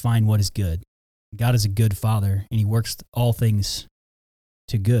get to define what is good. God is a good father, and he works all things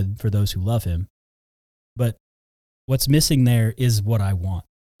to good for those who love him. But what's missing there is what I want.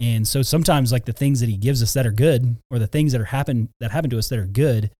 And so sometimes like the things that he gives us that are good, or the things that happen to us that are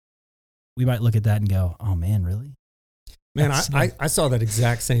good, we might look at that and go, oh man, really? Man, I saw that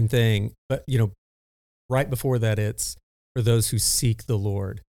exact same thing, but right before that, it's for those who seek the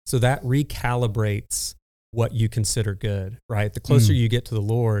Lord. So that recalibrates what you consider good, right? The closer you get to the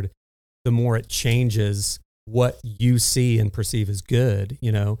Lord, the more it changes what you see and perceive as good,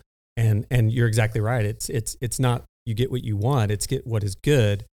 and you're exactly right. It's not you get what you want, it's get what is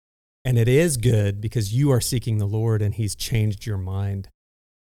good. And it is good because you are seeking the Lord and he's changed your mind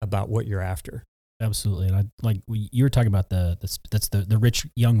about what you're after. Absolutely. And you were talking about the rich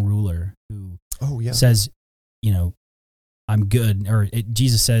young ruler who says, I'm good. Or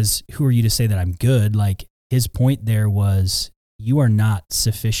Jesus says, who are you to say that I'm good? Like his point there was, you are not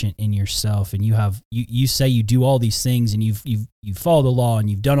sufficient in yourself, and you say you do all these things, and you follow the law,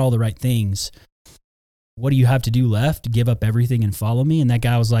 and you've done all the right things. What do you have to do left? Give up everything and follow me? And that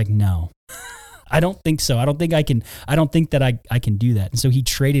guy was like, no, I don't think so. I don't think that I can do that. And so he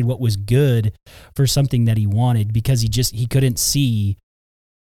traded what was good for something that he wanted, because he couldn't see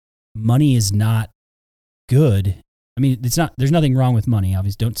money is not good. I mean, there's nothing wrong with money.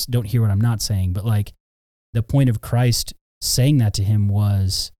 Obviously, don't hear what I'm not saying, but like the point of Christ saying that to him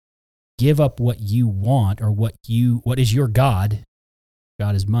was, give up what you want, or what is your God.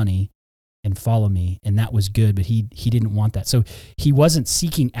 God is money, and follow me. And that was good, but he didn't want that. So he wasn't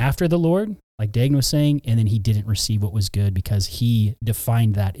seeking after the Lord, like Dagan was saying, and then he didn't receive what was good because he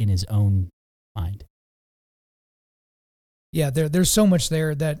defined that in his own mind. Yeah, there's so much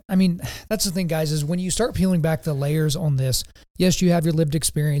there that, I mean, that's the thing, guys, is when you start peeling back the layers on this, yes, you have your lived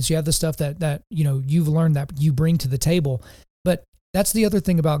experience, you have the stuff that you've learned that you bring to the table, but that's the other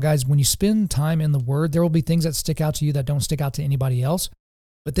thing about, guys, when you spend time in the Word, there will be things that stick out to you that don't stick out to anybody else.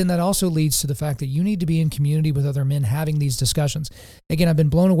 But then that also leads to the fact that you need to be in community with other men having these discussions. Again, I've been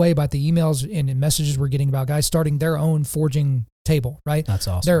blown away by the emails and messages we're getting about guys starting their own forging table, right? That's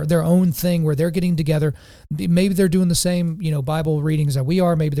awesome. Their own thing where they're getting together. Maybe they're doing the same, Bible readings that we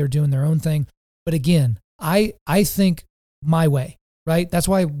are. Maybe they're doing their own thing. But again, I think my way, right? That's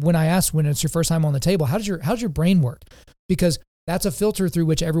why when I ask, when it's your first time on the table, how's your brain work? Because that's a filter through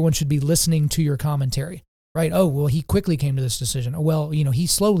which everyone should be listening to your commentary. Right? Oh, well, he quickly came to this decision. Oh, well, he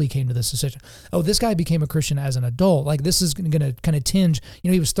slowly came to this decision. Oh, this guy became a Christian as an adult. Like this is going to kind of tinge,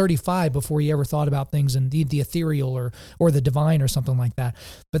 he was 35 before he ever thought about things and the ethereal or the divine or something like that.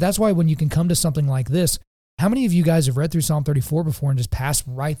 But that's why when you can come to something like this, how many of you guys have read through Psalm 34 before and just passed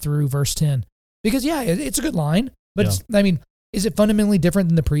right through verse 10? Because it's a good line, but is it fundamentally different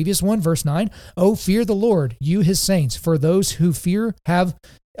than the previous one? Verse 9, oh, fear the Lord, you his saints, for those who fear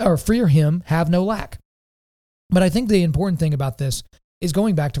him have no lack. But I think the important thing about this is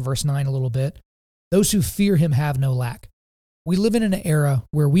going back to verse 9 a little bit. Those who fear him have no lack. We live in an era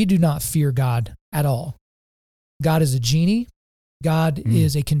where we do not fear God at all. God is a genie. God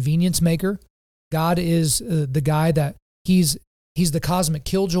is a convenience maker. God is the guy that he's the cosmic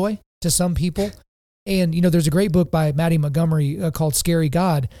killjoy to some people. And, there's a great book by Matty Montgomery called Scary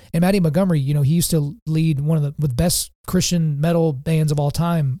God. And Matty Montgomery, he used to lead one of the best Christian metal bands of all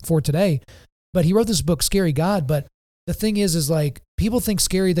time for today. But he wrote this book, Scary God. But the thing is like people think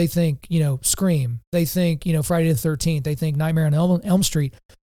scary. They think, Scream. They think, Friday the 13th. They think Nightmare on Elm Street.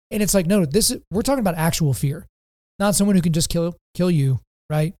 And it's like, no, we're talking about actual fear, not someone who can just kill you,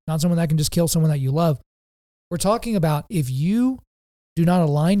 right? Not someone that can just kill someone that you love. We're talking about if you do not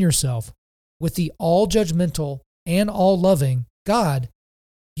align yourself with the all judgmental and all loving God,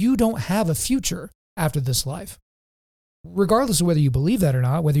 you don't have a future after this life. regardless of whether you believe that or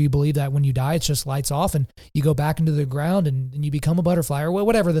not, whether you believe that when you die, it's just lights off and you go back into the ground and you become a butterfly or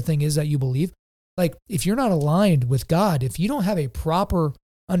whatever the thing is that you believe. Like, if you're not aligned with God, if you don't have a proper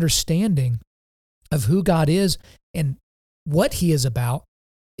understanding of who God is and what he is about,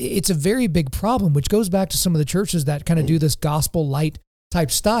 it's a very big problem, which goes back to some of the churches that kind of do this gospel light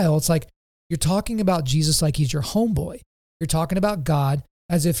type style. It's like, you're talking about Jesus like he's your homeboy. You're talking about God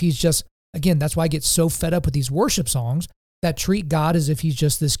as if he's just, again, that's why I get so fed up with these worship songs that treat God as if he's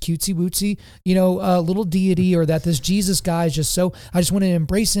just this cutesy wootsy, little deity, or that this Jesus guy is just so, I just want to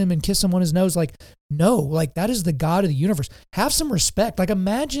embrace him and kiss him on his nose. Like, no, like that is the God of the universe. Have some respect. Like,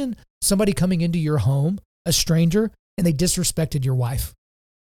 imagine somebody coming into your home, a stranger, and they disrespected your wife.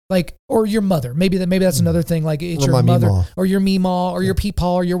 Like, or your mother. Maybe that's another thing. Like, it's your mother or your meemaw or your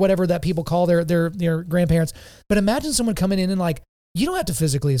peepaw or your whatever that people call their grandparents. But imagine someone coming in and like, you don't have to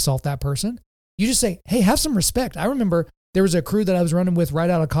physically assault that person. You just say, hey, have some respect. I remember there was a crew that I was running with right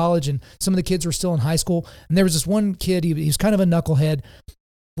out of college, and some of the kids were still in high school. And there was this one kid, he was kind of a knucklehead.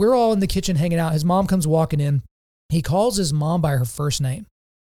 We're all in the kitchen hanging out. His mom comes walking in. He calls his mom by her first name.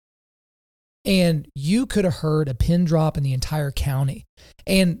 And you could have heard a pin drop in the entire county.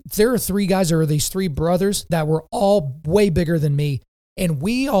 And there are three guys, or these three brothers that were all way bigger than me. And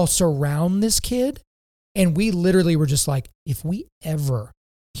we all surround this kid. And we literally were just like, if we ever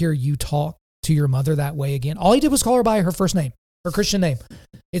hear you talk to your mother that way again, all he did was call her by her first name, her Christian name.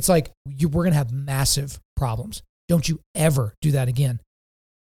 It's like, we're going to have massive problems. Don't you ever do that again.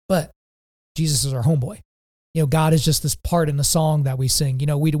 But Jesus is our homeboy. God is just this part in the song that we sing.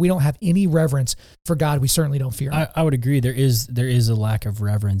 We don't have any reverence for God. We certainly don't fear him. I would agree. There is a lack of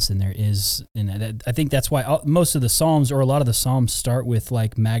reverence, and I think that's why most of the Psalms, or a lot of the Psalms, start with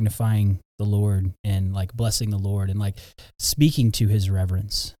like magnifying the Lord and like blessing the Lord and like speaking to his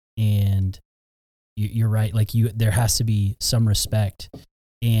reverence. And you're right. Like there has to be some respect.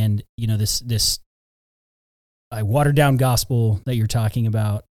 And this watered down gospel that you're talking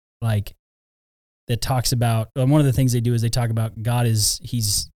about, like, that talks about, one of the things they do is they talk about God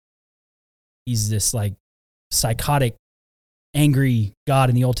he's this like psychotic, angry God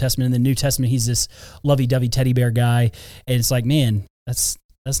in the Old Testament. In the New Testament, he's this lovey-dovey teddy bear guy. And it's like, man, that's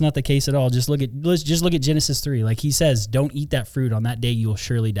not the case at all. Just look at Genesis 3. Like, he says, don't eat that fruit. On that day, you will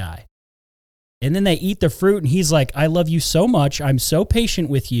surely die. And then they eat the fruit, and he's like, I love you so much. I'm so patient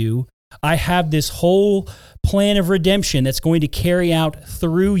with you. I have this whole plan of redemption that's going to carry out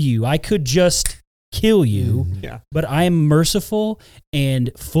through you. I could just kill you, but I am merciful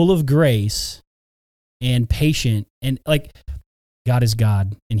and full of grace and patient. And like, God is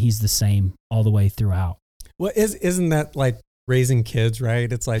God, and he's the same all the way throughout. Well, isn't that like raising kids,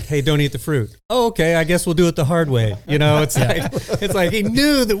 right? It's like, hey, don't eat the fruit. Oh, okay, I guess we'll do it the hard way. It's like he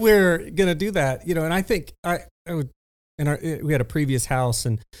knew that we're gonna do that. And I think we had a previous house,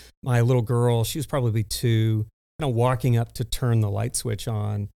 and my little girl, she was probably 2, kind of walking up to turn the light switch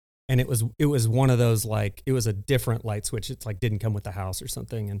on. And it was one of those, like, it was a different light switch. It's like didn't come with the house or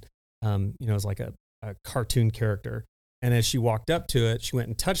something. And, it was like a cartoon character. And as she walked up to it, she went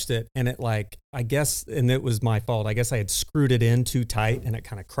and touched it. And it and it was my fault. I guess I had screwed it in too tight, and it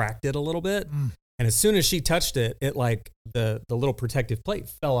kind of cracked it a little bit. And as soon as she touched it, the little protective plate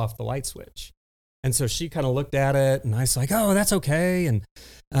fell off the light switch. And so she kind of looked at it, and I was like, oh, that's okay. And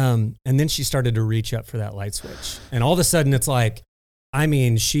then she started to reach up for that light switch. And all of a sudden it's like,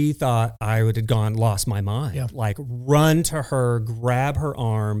 she thought I would have lost my mind. Yeah. Like, run to her, grab her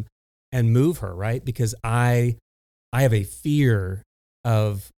arm, and move her, right? Because I have a fear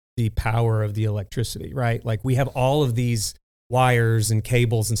of the power of the electricity, right? Like, we have all of these wires and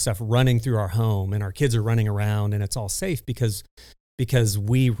cables and stuff running through our home, and our kids are running around, and it's all safe because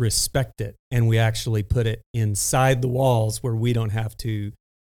we respect it, and we actually put it inside the walls where we don't have to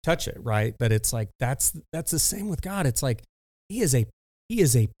touch it, right? But it's like, that's the same with God. It's like, He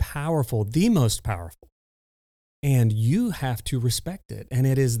is a powerful, the most powerful, and you have to respect it. And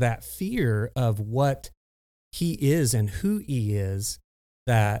it is that fear of what he is and who he is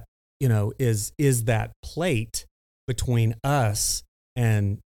that, is that plate between us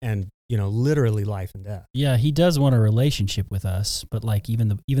and literally life and death. Yeah, he does want a relationship with us, but like even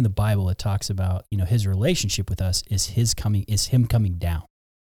the Bible, it talks about, his relationship with us is him coming down.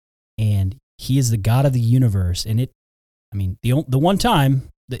 And he is the God of the universe. And the one time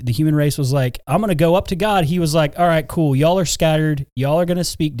the human race was like, I'm going to go up to God, he was like, all right, cool. Y'all are scattered. Y'all are going to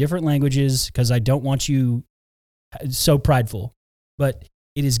speak different languages because I don't want you so prideful. But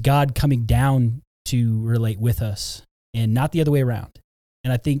it is God coming down to relate with us and not the other way around.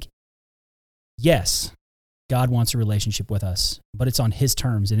 And I think, yes, God wants a relationship with us, but it's on his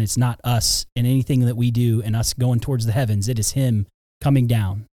terms, and it's not us and anything that we do and us going towards the heavens. It is him coming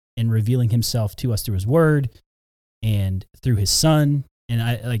down and revealing himself to us through his word and through his son.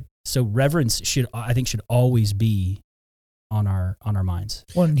 And so reverence should always be on our minds.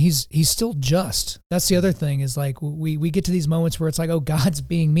 Well, and he's still just. That's the other thing is like we get to these moments where it's like, oh, God's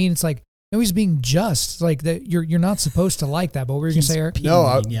being mean. It's like, no, he's being just. It's like that you're not supposed to like that. But what were you going to say, Eric?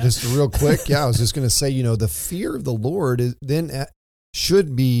 No, just real quick. Yeah, I was just going to say, the fear of the Lord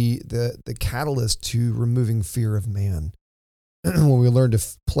should be the catalyst to removing fear of man. When we learn to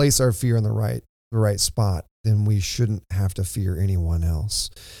place our fear in the right spot, then we shouldn't have to fear anyone else,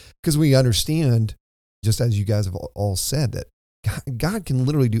 because we understand, just as you guys have all said, that God can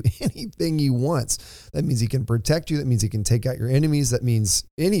literally do anything he wants. That means he can protect you. That means he can take out your enemies. That means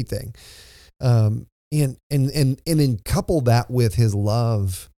anything. And then couple that with his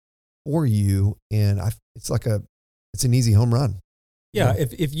love for you. And it's an easy home run. Yeah.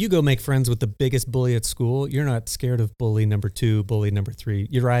 If you go make friends with the biggest bully at school, you're not scared of bully number 2, bully number 3.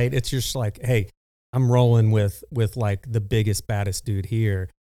 You're right. It's just like, hey, I'm rolling with like the biggest, baddest dude here.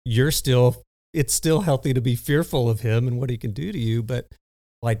 It's still healthy to be fearful of him and what he can do to you. But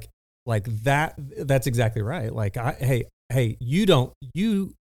like that's exactly right. Like, hey, you don't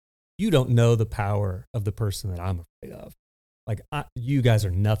know the power of the person that I'm afraid of. Like, you guys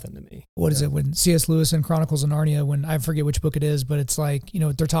are nothing to me. What is it when C.S. Lewis in Chronicles of Narnia, when I forget which book it is, but it's like,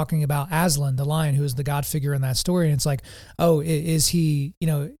 they're talking about Aslan, the lion, who is the God figure in that story. And it's like, oh, is he,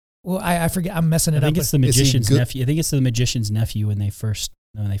 well, I forget, I'm messing it up. I think it's the magician's nephew. I think it's the magician's nephew when they first,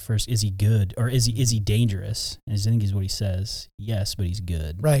 is he good or is he dangerous? And I think is what he says. Yes, but he's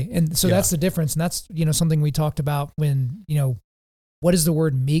good. Right. And so that's the difference. And that's, something we talked about when, what does the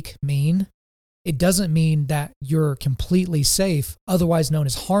word meek mean? It doesn't mean that you're completely safe, otherwise known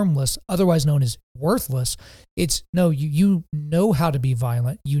as harmless, otherwise known as worthless. It's no, you know how to be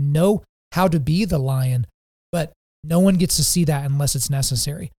violent. You know how to be the lion, but no one gets to see that unless it's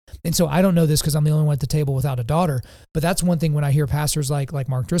necessary. And so I don't know this because I'm the only one at the table without a daughter, but that's one thing when I hear pastors like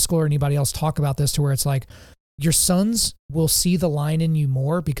Mark Driscoll or anybody else talk about this, to where it's like, your sons will see the lion in you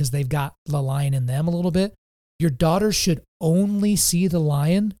more because they've got the lion in them a little bit. Your daughters should only see the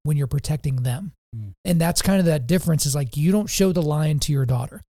lion when you're protecting them. And that's kind of that difference, is like, you don't show the lion to your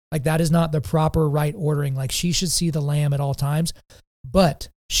daughter. Like, that is not the proper right ordering. Like, she should see the lamb at all times, but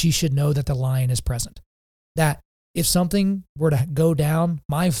she should know that the lion is present. That if something were to go down,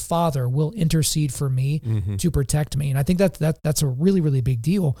 my Father will intercede for me to protect me. And I think that's a really, really big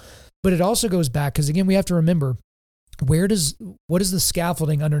deal. But it also goes back, because again, we have to remember, what is the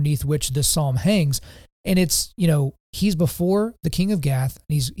scaffolding underneath which this psalm hangs? And it's, he's before the king of Gath.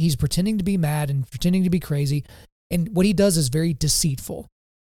 He's pretending to be mad and pretending to be crazy. And what he does is very deceitful.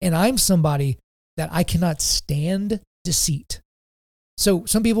 And I'm somebody that I cannot stand deceit. So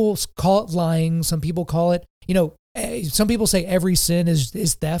some people call it lying. Some people call it, some people say every sin is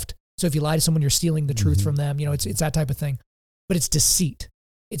theft. So if you lie to someone, you're stealing the truth from them. It's that type of thing. But it's deceit.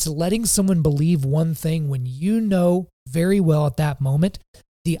 It's letting someone believe one thing when you know very well at that moment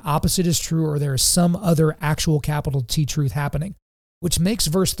the opposite is true, or there is some other actual capital T truth happening, which makes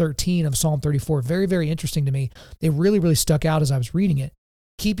verse 13 of Psalm 34 very, very interesting to me. They really, really stuck out as I was reading it.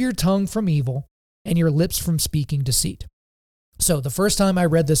 Keep your tongue from evil and your lips from speaking deceit. So the first time I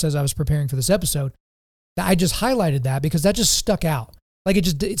read this as I was preparing for this episode, I just highlighted that because that just stuck out. Like,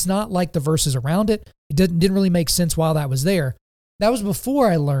 it's not like the verses around it. It didn't really make sense while that was there. That was before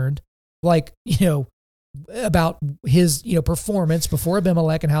I learned, about his, performance before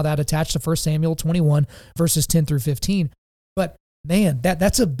Abimelech and how that attached to 1 Samuel 21 verses 10 through 15. But man,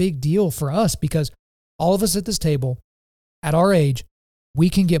 that's a big deal for us, because all of us at this table at our age, we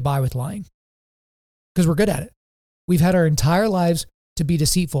can get by with lying because we're good at it. We've had our entire lives to be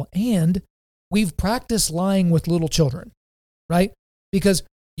deceitful, and we've practiced lying with little children, right? Because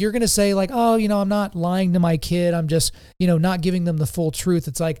you're going to say like, oh, I'm not lying to my kid. I'm just, not giving them the full truth.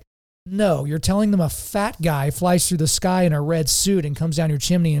 It's like, no, you're telling them a fat guy flies through the sky in a red suit and comes down your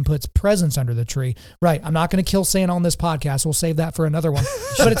chimney and puts presents under the tree. Right. I'm not going to kill Santa on this podcast. We'll save that for another one.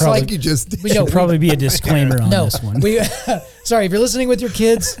 But it's like, you just should probably be a disclaimer on this one. Sorry, if you're listening with your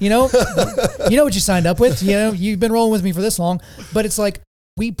kids, you know what you signed up with. You've been rolling with me for this long. But it's like,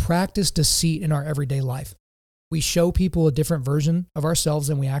 we practice deceit in our everyday life. We show people a different version of ourselves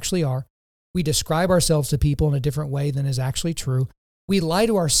than we actually are. We describe ourselves to people in a different way than is actually true. we lie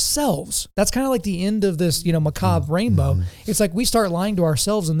to ourselves. That's kind of like the end of this, macabre rainbow. It's like we start lying to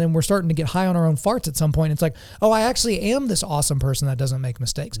ourselves, and then we're starting to get high on our own farts at some point. It's like, oh, I actually am this awesome person that doesn't make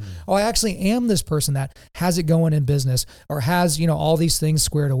mistakes. Oh, I actually am this person that has it going in business or has, all these things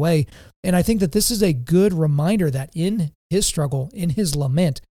squared away. And I think that this is a good reminder that in his struggle, in his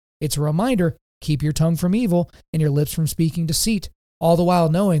lament, it's a reminder, keep your tongue from evil and your lips from speaking deceit, all the while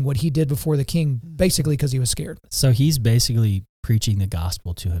knowing what he did before the king, basically because he was scared. So he's basically preaching the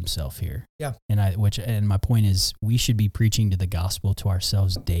gospel to himself here. Yeah. And my point is, we should be preaching to the gospel to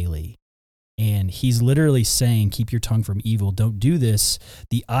ourselves daily. And he's literally saying, keep your tongue from evil. Don't do this.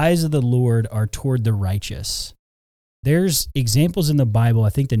 The eyes of the Lord are toward the righteous. There's examples in the Bible. I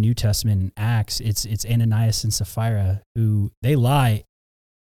think the New Testament in Acts, it's Ananias and Sapphira who they lie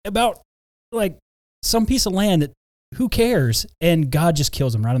about like some piece of land that who cares? And God just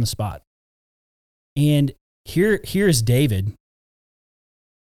kills them right on the spot. And here's David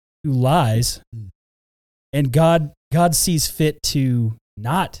who lies, and God sees fit to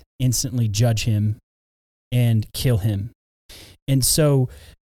not instantly judge him and kill him. And so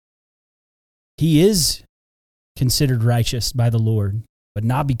he is considered righteous by the Lord, but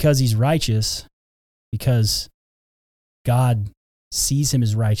not because he's righteous, because God sees him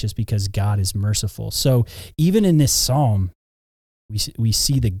as righteous, because God is merciful. So even in this psalm, we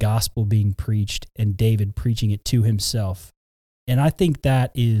see the gospel being preached and David preaching it to himself. And I think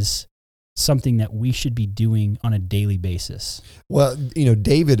that is something that we should be doing on a daily basis. Well,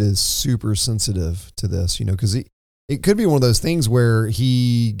 David is super sensitive to this, because it could be one of those things where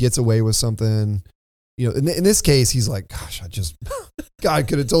he gets away with something. In this case, he's like, gosh, God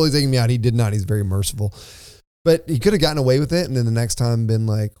could have totally taken me out. He did not. He's very merciful. But he could have gotten away with it, and then the next time been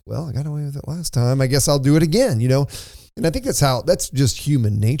like, well, I got away with it last time. I guess I'll do it again, And I think that's just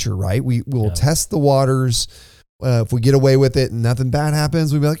human nature, right? We will test the waters. If we get away with it and nothing bad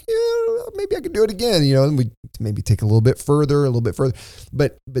happens, we'll be like, yeah, maybe I could do it again, and we maybe take a little bit further.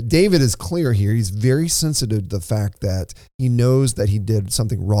 But David is clear here. He's very sensitive to the fact that he knows that he did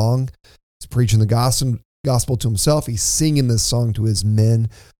something wrong. He's preaching the gospel to himself. He's singing this song to his men,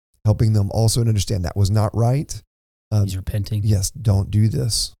 helping them also to understand that was not right. He's repenting. Yes, don't do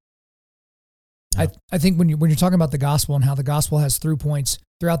this. I think when you're talking about the gospel and how the gospel has through points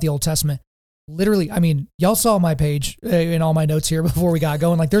throughout the Old Testament, literally, y'all saw my page in all my notes here before we got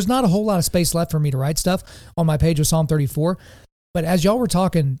going. Like, there's not a whole lot of space left for me to write stuff on my page with Psalm 34. But as y'all were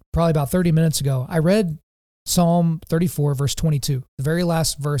talking probably about 30 minutes ago, I read Psalm 34, verse 22, the very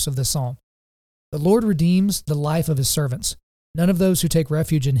last verse of this psalm. The Lord redeems the life of his servants. None of those who take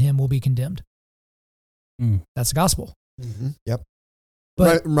refuge in him will be condemned. That's the gospel. Mm-hmm. Yep.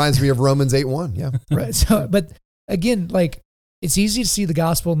 But reminds me of Romans 8:1. Yeah. Right. So, but again, like, it's easy to see the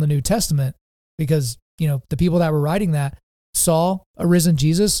gospel in the New Testament because, the people that were writing that saw a risen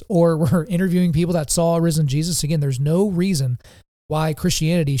Jesus or were interviewing people that saw a risen Jesus. Again, there's no reason why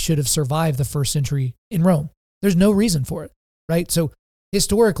Christianity should have survived the first century in Rome. There's no reason for it, right? So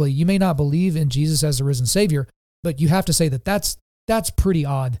historically, you may not believe in Jesus as a risen Savior, but you have to say that that's pretty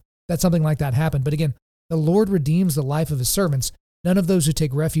odd that something like that happened. But again, the Lord redeems the life of his servants. None of those who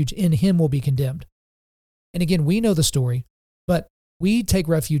take refuge in him will be condemned. And again, we know the story, but we take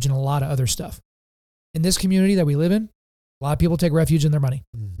refuge in a lot of other stuff. In this community that we live in, a lot of people take refuge in their money.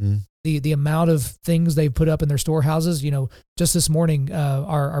 Mm-hmm. The amount of things they've put up in their storehouses, just this morning,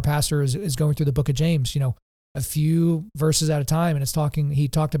 our pastor is going through the book of James, a few verses at a time. And he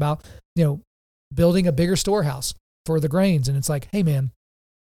talked about, building a bigger storehouse for the grains. And it's like, hey man,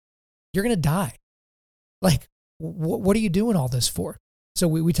 you're going to die. Like, what are you doing all this for? So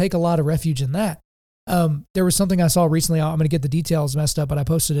we take a lot of refuge in that. There was something I saw recently. I'm going to get the details messed up, but I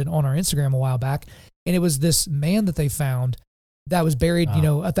posted it on our Instagram a while back. And it was this man that they found that was buried,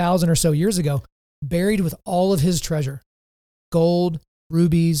 1,000 or so years ago, buried with all of his treasure, gold,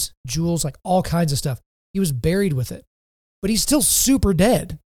 rubies, jewels, like all kinds of stuff. He was buried with it, but he's still super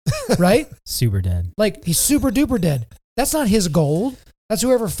dead, right? Super dead. Like, he's super duper dead. That's not his gold. That's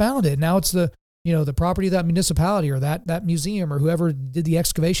whoever found it. Now it's the property of that municipality or that museum or whoever did the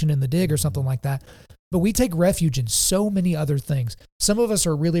excavation in the dig or something like that. But we take refuge in so many other things. Some of us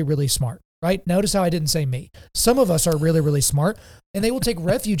are really, really smart, right? Notice how I didn't say me. Some of us are really, really smart, and they will take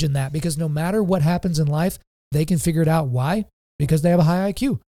refuge in that because no matter what happens in life, they can figure it out. Why? Because they have a high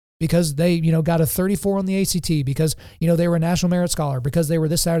IQ, because they, got a 34 on the ACT, because, they were a National Merit Scholar, because they were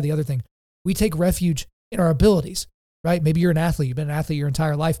this, that, or the other thing. We take refuge in our abilities, right? Maybe you're an athlete. You've been an athlete your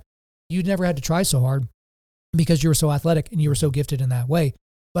entire life. You never had to try so hard because you were so athletic and you were so gifted in that way.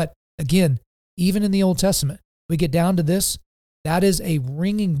 But again, even in the Old Testament, we get down to this. That is a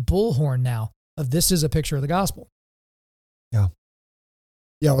ringing bullhorn now of this is a picture of the gospel. Yeah.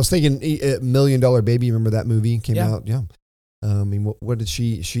 Yeah, I was thinking $1 Million Baby. Remember that movie came Yeah. out? Yeah. I mean, what did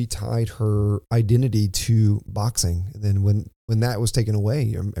she tied her identity to boxing. And then when that was taken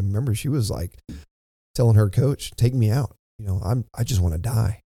away, I remember she was like telling her coach, take me out. You know, I just want to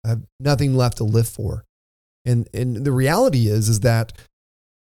die. I have nothing left to live for. And the reality is that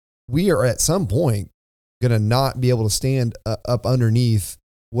we are at some point going to not be able to stand up underneath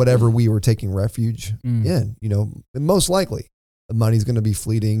whatever we were taking refuge in, you know, and most likely the money's going to be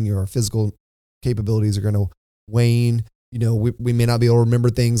fleeting. Your physical capabilities are going to wane. You know, we may not be able to remember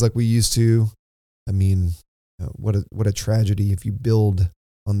things like we used to. I mean, what a tragedy if you build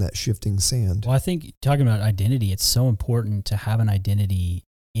on that shifting sand. Well, I think talking about identity, it's so important to have an identity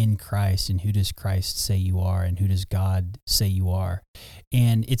in Christ, and who does Christ say you are, and who does God say you are.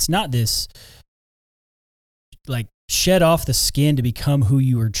 And it's not this like shed off the skin to become who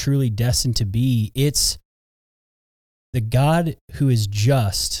you are truly destined to be. It's the God who is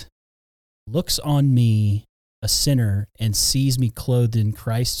just looks on me, a sinner, and sees me clothed in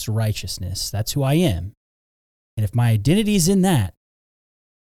Christ's righteousness. That's who I am. And if my identity is in that,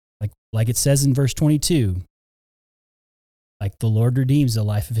 like it says in verse 22, like the Lord redeems the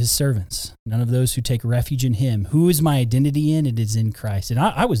life of his servants. None of those who take refuge in him. Who is my identity in? It is in Christ. And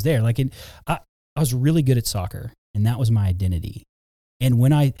I was there. I was really good at soccer, and that was my identity. And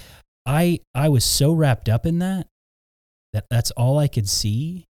when I was so wrapped up in that's all I could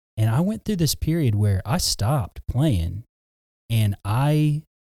see. And I went through this period where I stopped playing, and I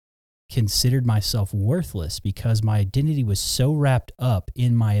considered myself worthless because my identity was so wrapped up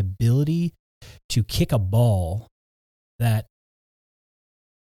in my ability to kick a ball that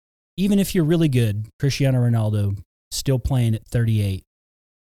even if you're really good, Cristiano Ronaldo still playing at 38,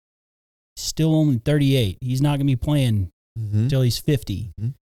 still only 38. He's not going to be playing until he's 50. Mm-hmm.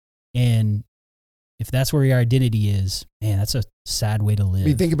 And if that's where your identity is, man, that's a sad way to live. I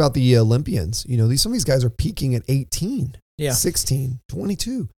mean, think about the Olympians. You know, some of these guys are peaking at 18, 16,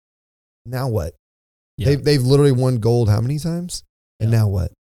 22. Now what? Yeah. They've literally won gold how many times? And now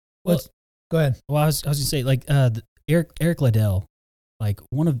what? Well, go ahead. Well, I was going to say, like, Eric Liddell, like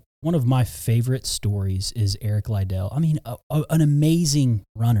one of my favorite stories is Eric Liddell. I mean, an amazing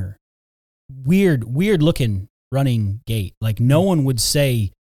runner. Weird looking running gait. Like no one would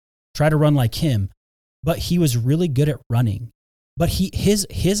say, try to run like him, but he was really good at running. But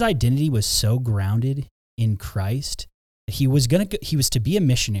his identity was so grounded in Christ. He was to be a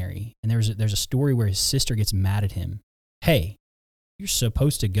missionary. And there's a story where his sister gets mad at him. Hey, you're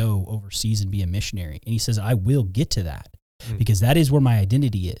supposed to go overseas and be a missionary. And he says, I will get to that because that is where my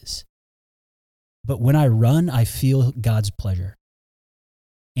identity is. But when I run, I feel God's pleasure.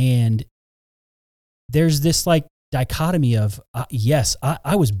 And there's this like dichotomy of, yes,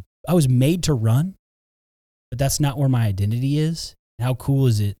 I was made to run, but that's not where my identity is. How cool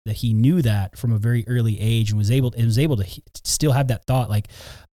is it that he knew that from a very early age and was able to still have that thought, like,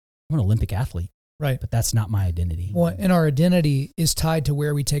 I'm an Olympic athlete. Right. But that's not my identity. Well, and our identity is tied to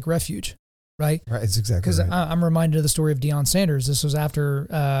where we take refuge, right? Right. It's exactly because right. I'm reminded of the story of Deion Sanders. This was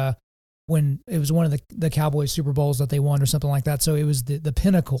after when it was one of the Cowboys Super Bowls that they won or something like that. So it was the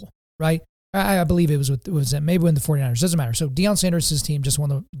pinnacle, right? I maybe with the 49ers. Doesn't matter. So Deion Sanders' team just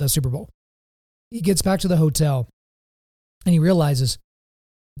won the Super Bowl. He gets back to the hotel and he realizes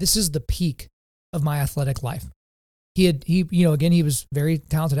this is the peak of my athletic life. He was a very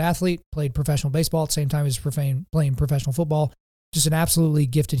talented athlete, played professional baseball at the same time as playing professional football, just an absolutely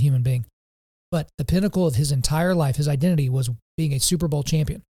gifted human being. But the pinnacle of his entire life, his identity was being a Super Bowl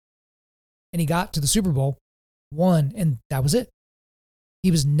champion. And he got to the Super Bowl, won, and that was it.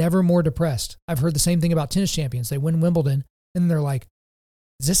 He was never more depressed. I've heard the same thing about tennis champions. They win Wimbledon, and they're like,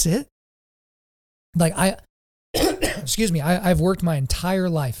 is this it? Like excuse me, I've worked my entire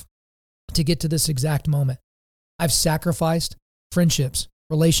life to get to this exact moment. I've sacrificed friendships,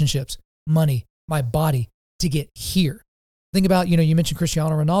 relationships, money, my body to get here. Think about, you mentioned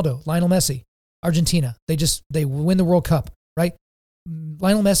Cristiano Ronaldo, Lionel Messi, Argentina. They win the World Cup, right?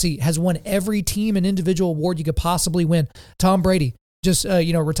 Lionel Messi has won every team and individual award you could possibly win. Tom Brady just,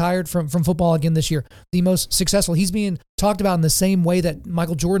 retired from football again this year. The most successful. He's being talked about in the same way that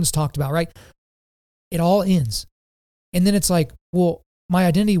Michael Jordan's talked about, right? It all ends. And then it's like, well, my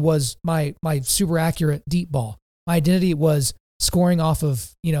identity was my super accurate deep ball. My identity was scoring off of,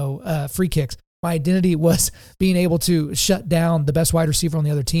 free kicks. My identity was being able to shut down the best wide receiver on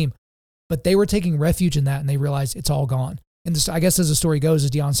the other team. But they were taking refuge in that, and they realized it's all gone. And this, I guess as the story goes,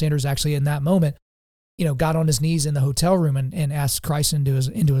 is Deion Sanders actually in that moment, got on his knees in the hotel room and asked Christ into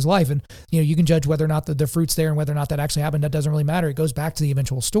his life. And, you can judge whether or not the fruit's there and whether or not that actually happened. That doesn't really matter. It goes back to the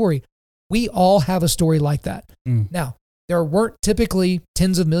eventual story. We all have a story like that. Now, There weren't typically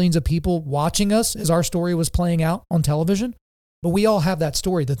tens of millions of people watching us as our story was playing out on television, but we all have that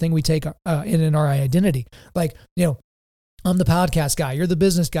story, the thing we take in our identity. Like, I'm the podcast guy. You're the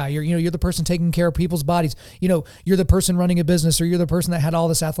business guy. You're the person taking care of people's bodies. You're the person running a business, or you're the person that had all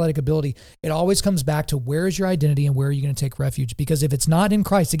this athletic ability. It always comes back to where is your identity and where are you going to take refuge? Because if it's not in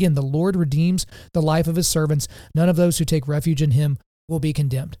Christ, again, the Lord redeems the life of his servants. None of those who take refuge in him will be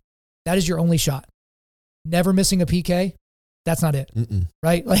condemned. That is your only shot. Never missing a PK. That's not it,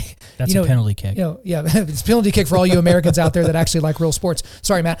 right? Like that's a penalty kick. It's a penalty kick for all you Americans out there that actually like real sports.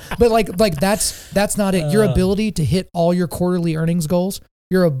 Sorry, Matt, but like that's not it. Your ability to hit all your quarterly earnings goals,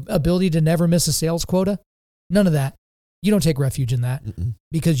 your ability to never miss a sales quota, none of that. You don't take refuge in that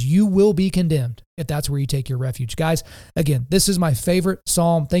because you will be condemned if that's where you take your refuge. Guys, again, this is my favorite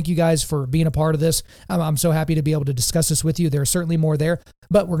psalm. Thank you guys for being a part of this. I'm so happy to be able to discuss this with you. There are certainly more there,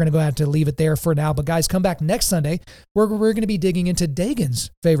 but we're going to have to leave it there for now. But guys, come back next Sunday. We're going to be digging into Dagan's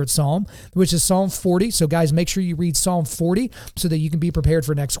favorite psalm, which is Psalm 40. So guys, make sure you read Psalm 40 so that you can be prepared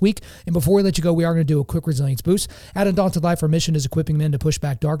for next week. And before we let you go, we are going to do a quick resilience boost. At Undaunted Life, our mission is equipping men to push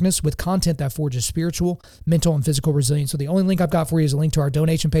back darkness with content that forges spiritual, mental, and physical resilience. So the only link I've got for you is a link to our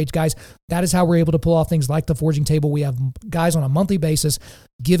donation page, guys. That is how we're able to pull off things like the Forging Table. We have guys on a monthly basis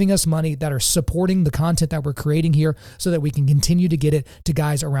giving us money that are supporting the content that we're creating here so that we can continue to get it to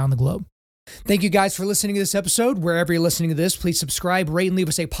guys around the globe. Thank you guys for listening to this episode. Wherever you're listening to this, please subscribe, rate, and leave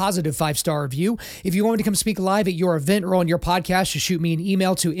us a positive 5-star review. If you want me to come speak live at your event or on your podcast, just shoot me an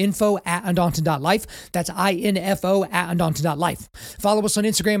email to info@undaunted.life. That's info@undaunted.life. Follow us on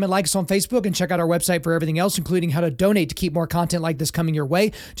Instagram and like us on Facebook, and check out our website for everything else, including how to donate to keep more content like this coming your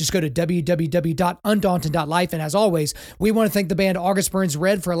way. Just go to www.undaunted.life. And as always, we want to thank the band August Burns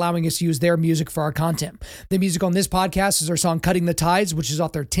Red for allowing us to use their music for our content. The music on this podcast is our song Cutting the Tides, which is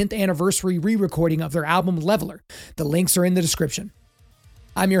off their 10th anniversary re-recording of their album Leveler. The links are in the description.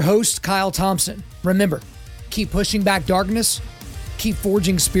 I'm your host, Kyle Thompson. Remember, keep pushing back darkness, keep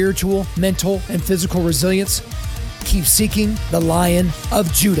forging spiritual, mental, and physical resilience, keep seeking the Lion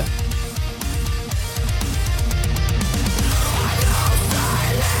of Judah.